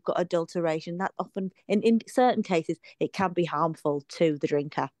 therefore you've got adulteration. That often, in certain cases, it can be harmful to the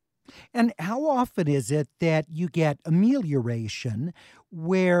drinker. And how often is it that you get amelioration,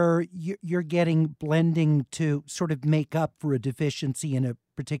 where you're getting blending to sort of make up for a deficiency in a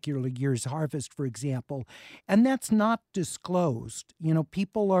particular year's harvest, for example, and that's not disclosed?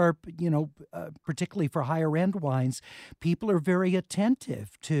 People are, particularly for higher end wines, people are very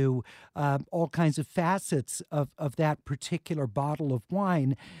attentive to all kinds of facets of that particular bottle of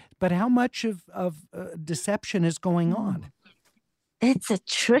wine. But how much of deception is going on? It's a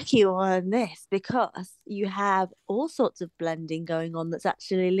tricky one, this, because you have all sorts of blending going on that's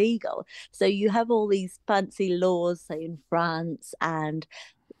actually illegal. So you have all these fancy laws, say in France, and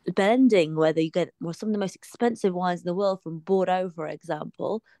blending, whether you get some of the most expensive wines in the world from Bordeaux, for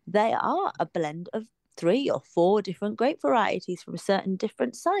example, they are a blend of 3 or 4 different grape varieties from certain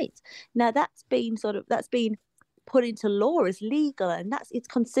different sites. Now that's been put into law as legal, and it's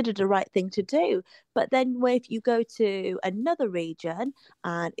considered the right thing to do. But then if you go to another region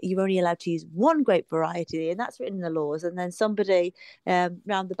and you're only allowed to use 1 grape variety, and that's written in the laws, and then somebody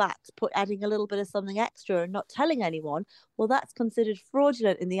round the back adding a little bit of something extra and not telling anyone, well, that's considered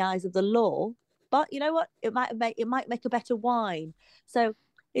fraudulent in the eyes of the law. But you know what? It might make a better wine. So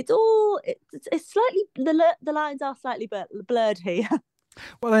it's slightly, the lines are slightly blurred here.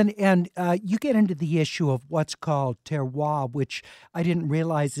 Well, and you get into the issue of what's called terroir, which I didn't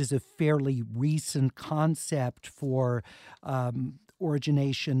realize is a fairly recent concept for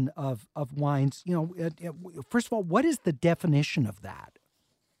origination of wines. First of all, what is the definition of that?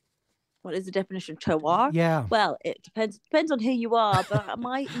 What is the definition of terroir? Yeah. Well, it depends on who you are, but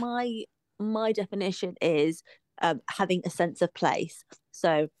my definition is having a sense of place.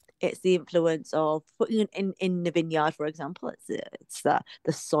 So it's the influence of putting in the vineyard, for example. It's the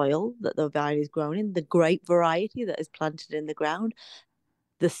soil that the vine is grown in, the grape variety that is planted in the ground,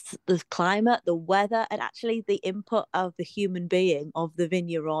 the climate, the weather, and actually the input of the human being, of the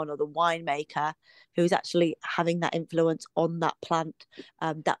vigneron or the winemaker, who's actually having that influence on that plant.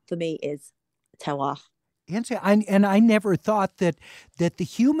 That for me is terroir. And I never thought that the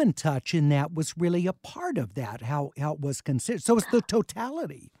human touch in that was really a part of that, how it was considered. So it's the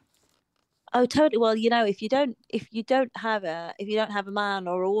totality. Oh, totally. Well, if you don't have a man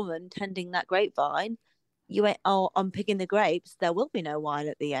or a woman tending that grapevine, I'm picking the grapes, there will be no wine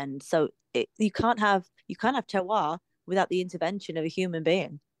at the end. So you can't have terroir without the intervention of a human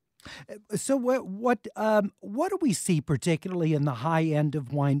being. So what do we see particularly in the high end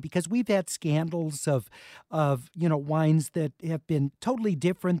of wine? Because we've had scandals of wines that have been totally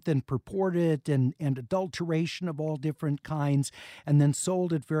different than purported, and adulteration of all different kinds, and then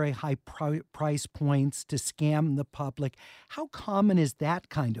sold at very high price points to scam the public. How common is that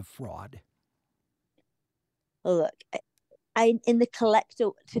kind of fraud? Look, in the collector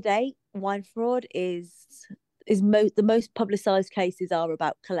today, wine fraud is the most publicized cases are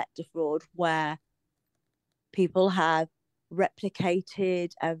about collector fraud, where people have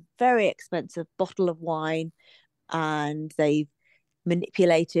replicated a very expensive bottle of wine and they've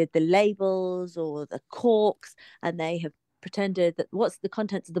manipulated the labels or the corks, and they have pretended that what's the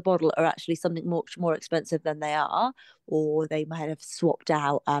contents of the bottle are actually something much more expensive than they are, or they might have swapped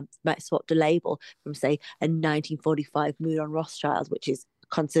a label from, say, a 1945 Moulin Rothschild, which is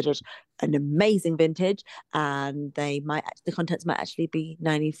considered an amazing vintage, and the contents might actually be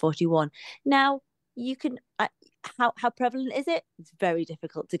 1941. Now, you can how prevalent is it? It's very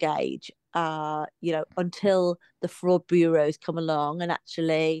difficult to gauge. Until the fraud bureaus come along and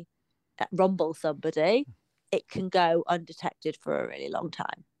actually rumble somebody, it can go undetected for a really long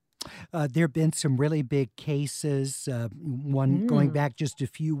time. There have been some really big cases, one going back just a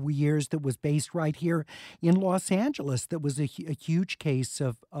few years that was based right here in Los Angeles that was a huge case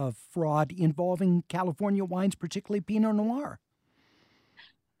of fraud involving California wines, particularly Pinot Noir.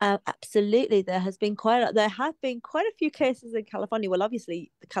 Absolutely. There have been quite a few cases in California. Well,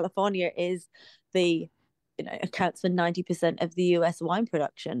 obviously, California is accounts for 90% of the US wine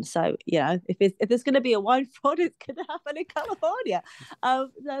production. So, if there's going to be a wine fraud, it's going to happen in California.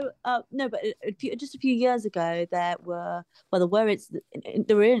 Just a few years ago, there were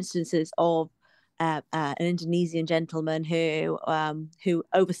instances of an Indonesian gentleman who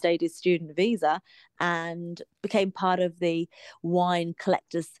overstayed his student visa and became part of the wine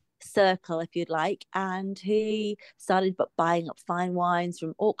collectors circle, if you'd like, and he started buying up fine wines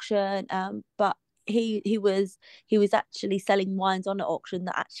from auction, but he was actually selling wines on the auction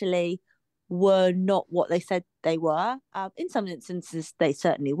that actually were not what they said they were. In some instances they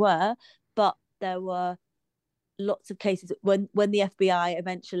certainly were, but there were lots of cases when the FBI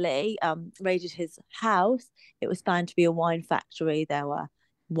eventually raided his house. It was found to be a wine factory. There were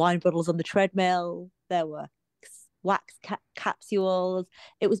wine bottles on the treadmill. There were wax capsules.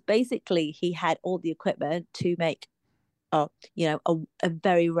 It was basically, he had all the equipment to make a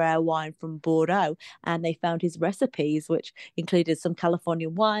very rare wine from Bordeaux, and they found his recipes, which included some California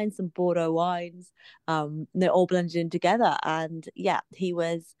wines, some Bordeaux wines. They're all blended in together, and he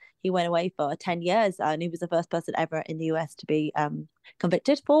went away for 10 years, and he was the first person ever in the US to be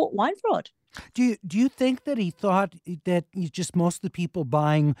convicted for wine fraud. Do you think that he thought that just most of the people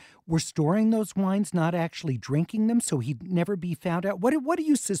buying were storing those wines, not actually drinking them, so he'd never be found out? What do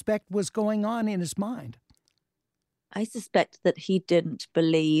you suspect was going on in his mind? I suspect that he didn't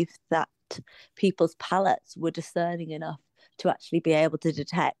believe that people's palates were discerning enough to actually be able to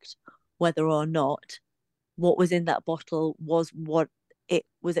detect whether or not what was in that bottle was what it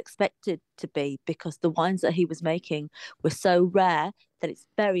was expected to be, because the wines that he was making were so rare that it's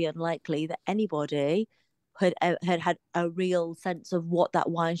very unlikely that anybody had a real sense of what that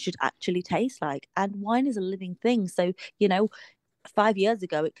wine should actually taste like. And wine is a living thing. So, 5 years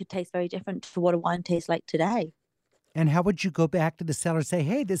ago, it could taste very different to what a wine tastes like today. And how would you go back to the seller and say,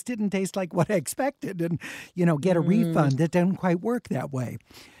 hey, this didn't taste like what I expected, and, get a refund? That doesn't quite work that way.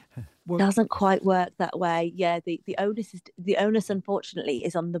 Doesn't quite work that way. Yeah, the onus, unfortunately,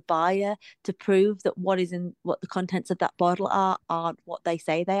 is on the buyer to prove that what the contents of that bottle aren't what they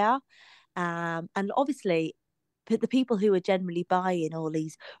say they are. And obviously, the people who are generally buying all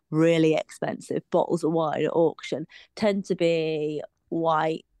these really expensive bottles of wine at auction tend to be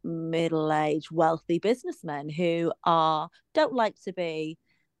white, middle-aged, wealthy businessmen who don't like to be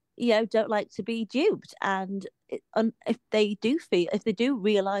duped. And if they do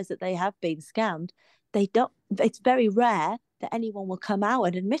realize that they have been scammed, it's very rare that anyone will come out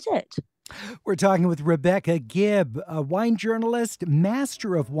and admit it. We're talking with Rebecca Gibb, a wine journalist.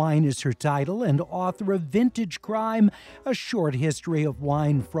 Master of Wine is her title, and author of Vintage Crime, A Short History of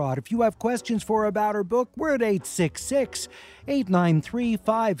Wine Fraud. If you have questions for her about her book, we're at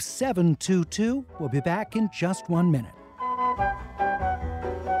 866-893-5722. We'll be back in just 1 minute.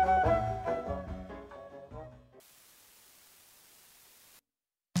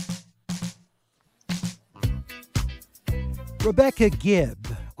 Rebecca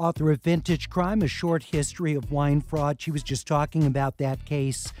Gibb, author of Vintage Crime, A Short History of Wine Fraud. She was just talking about that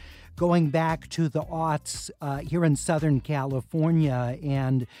case going back to the aughts here in Southern California,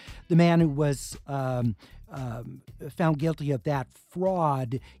 and the man who was found guilty of that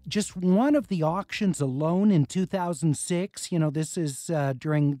fraud. Just one of the auctions alone in 2006, this is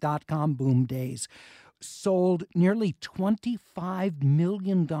during dot-com boom days, sold nearly $25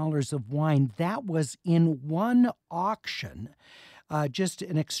 million of wine. That was in one auction. Just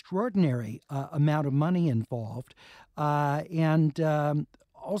an extraordinary amount of money involved. And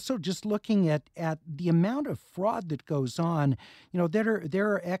also just looking at the amount of fraud that goes on.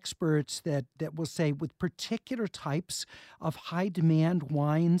 There are experts that will say with particular types of high demand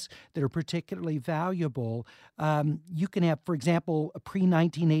wines that are particularly valuable, you can have, for example, a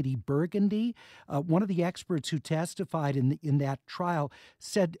pre-1980 Burgundy. One of the experts who testified in that trial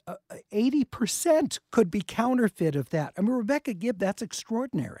said 80% could be counterfeit of that. I mean, Rebecca Gibb, that's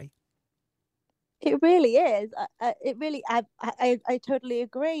extraordinary. It really is. It really, I totally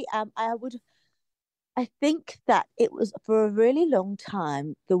agree. I think that it was for a really long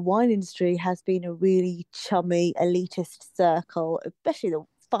time, the wine industry has been a really chummy, elitist circle, especially the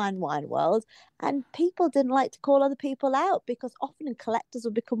fine wine world. And people didn't like to call other people out because often collectors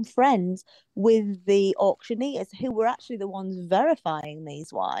would become friends with the auctioneers who were actually the ones verifying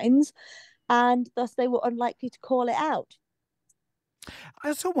these wines. And thus they were unlikely to call it out. I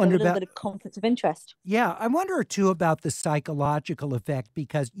also wonder about a little about bit of conflict of interest. Yeah, I wonder too about the psychological effect,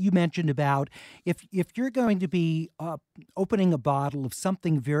 because you mentioned about if you're going to be opening a bottle of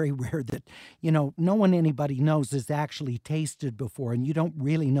something very rare that no one anybody knows has actually tasted before, and you don't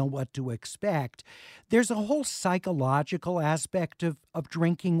really know what to expect. There's a whole psychological aspect of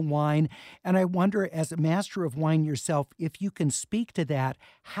drinking wine, and I wonder, as a master of wine yourself, if you can speak to that,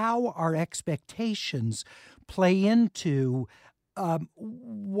 how our expectations play into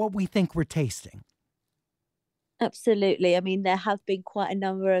what we think we're tasting. Absolutely. I mean, there have been quite a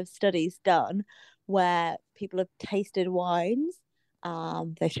number of studies done where people have tasted wines.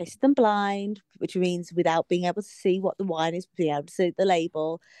 They've tasted them blind, which means without being able to see what the wine is, being able to see the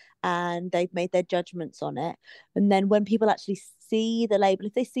label, and they've made their judgments on it. And then when people actually see the label,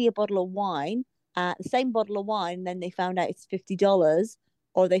 if they see a bottle of wine, the same bottle of wine, then they found out it's $50,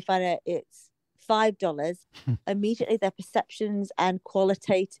 or they find out it's $5, immediately their perceptions and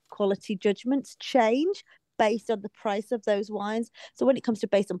quality judgments change based on the price of those wines. So when it comes to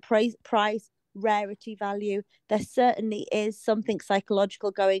based on price, rarity, value, there certainly is something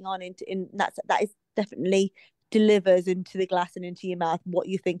psychological going on in that is definitely delivers into the glass and into your mouth what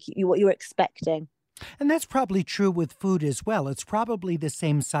you think what you're expecting. And that's probably true with food as well. It's probably the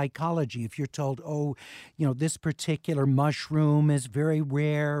same psychology. If you're told, this particular mushroom is very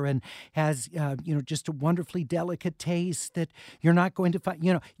rare and has, just a wonderfully delicate taste that you're not going to find,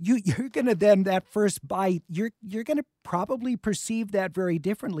 you're going to then that first bite, you're going to probably perceive that very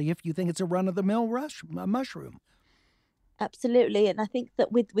differently if you think it's a run-of-the-mill mushroom. Absolutely. And I think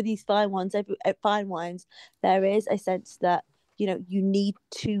that with these fine wines, there is a sense that you need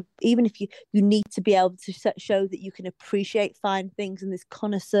to, even if you need to be able to show that you can appreciate fine things, and this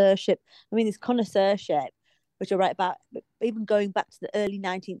connoisseurship. I mean, this connoisseurship, which I write about, even going back to the early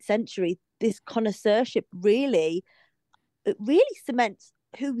 19th century, this connoisseurship really cements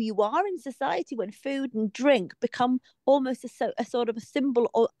who you are in society when food and drink become almost a sort of a symbol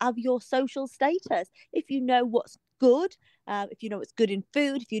of your social status. If you know what's good, if you know what's good in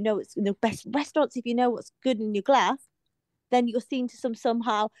food, if you know what's in the best restaurants, if you know what's good in your glass, then you're seen to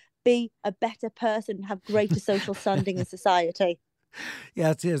somehow be a better person and have greater social standing in society.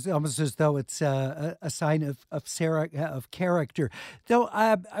 Yeah, it's almost as though it's a sign of character. Though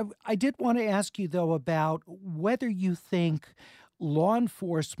I did want to ask you, though, about whether you think law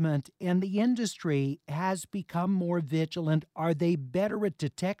enforcement and the industry has become more vigilant. Are they better at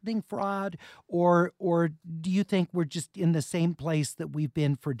detecting fraud, or do you think we're just in the same place that we've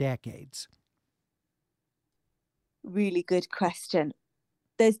been for decades? Really good question.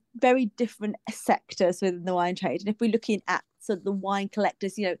 There's very different sectors within the wine trade, and if we're looking at sort of the wine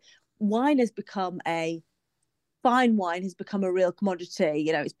collectors, fine wine has become a real commodity.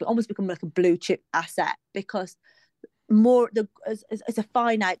 It's almost become like a blue chip asset, because it's a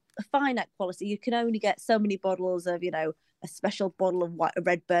finite quality. You can only get so many bottles of a special bottle of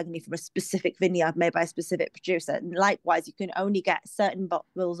red Burgundy from a specific vineyard made by a specific producer. And likewise, you can only get certain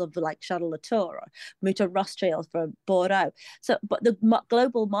bottles of like Château Latour or Mouton Rothschild from Bordeaux. So, but the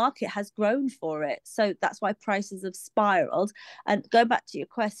global market has grown for it. So that's why prices have spiraled. And going back to your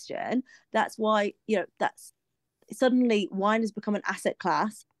question, that's why, that's suddenly wine has become an asset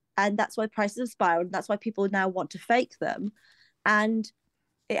class. And that's why prices have spiraled. That's why people now want to fake them. And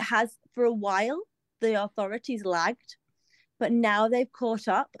it has, for a while, the authorities lagged. But now they've caught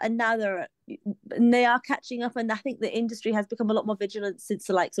up, and now they are catching up. And I think the industry has become a lot more vigilant since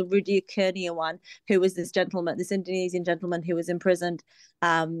the likes of Rudy Kurniawan, who was this Indonesian gentleman who was imprisoned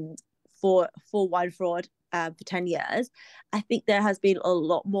for wine fraud for 10 years. I think there has been a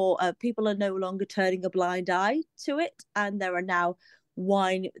lot more. People are no longer turning a blind eye to it, and there are now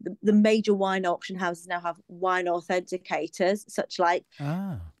the major wine auction houses now have wine authenticators, such like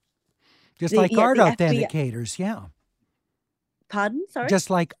just like art authenticators, yeah. Pardon? Sorry? Just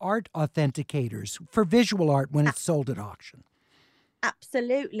like art authenticators for visual art when it's sold at auction.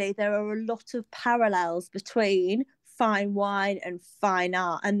 Absolutely. There are a lot of parallels between fine wine and fine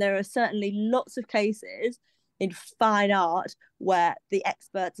art. And there are certainly lots of cases in fine art where the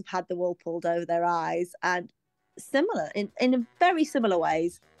experts have had the wool pulled over their eyes, and similar in very similar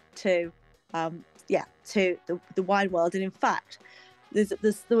ways to the wine world. And in fact,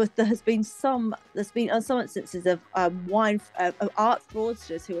 there's been some instances of art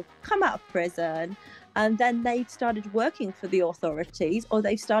fraudsters who have come out of prison, and then they've started working for the authorities, or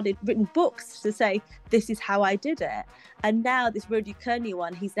they've started written books to say, this is how I did it. And now this Rudy Kearney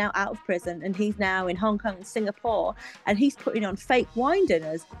one, he's now out of prison, and he's now in Hong Kong and Singapore, and he's putting on fake wine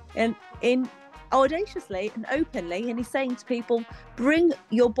dinners in audaciously and openly, and he's saying to people, bring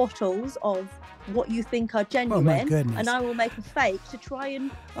your bottles of what you think are genuine, and I will make a fake to try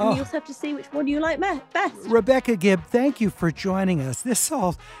and you'll have to see which one you like best. Rebecca Gibb, thank you for joining us. This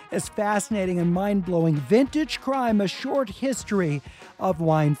all is fascinating and mind-blowing. Vintage Crime, a short history of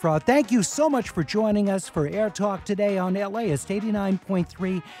wine fraud. Thank you so much for joining us for Air Talk today on LAist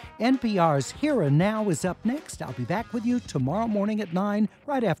 89.3. NPR's Here and Now is up next. I'll be back with you tomorrow morning at 9,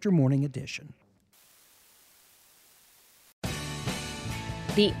 right after Morning Edition.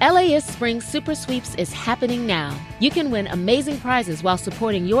 The LAist Spring Super Sweeps is happening now. You can win amazing prizes while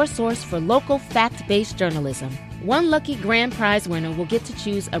supporting your source for local fact-based journalism. One lucky grand prize winner will get to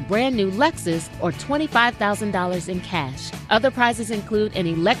choose a brand new Lexus or $25,000 in cash. Other prizes include an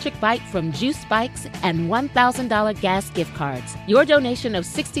electric bike from Juice Bikes and $1,000 gas gift cards. Your donation of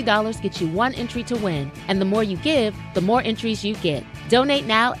 $60 gets you one entry to win, and the more you give, the more entries you get. Donate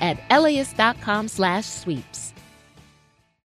now at laist.com/sweeps.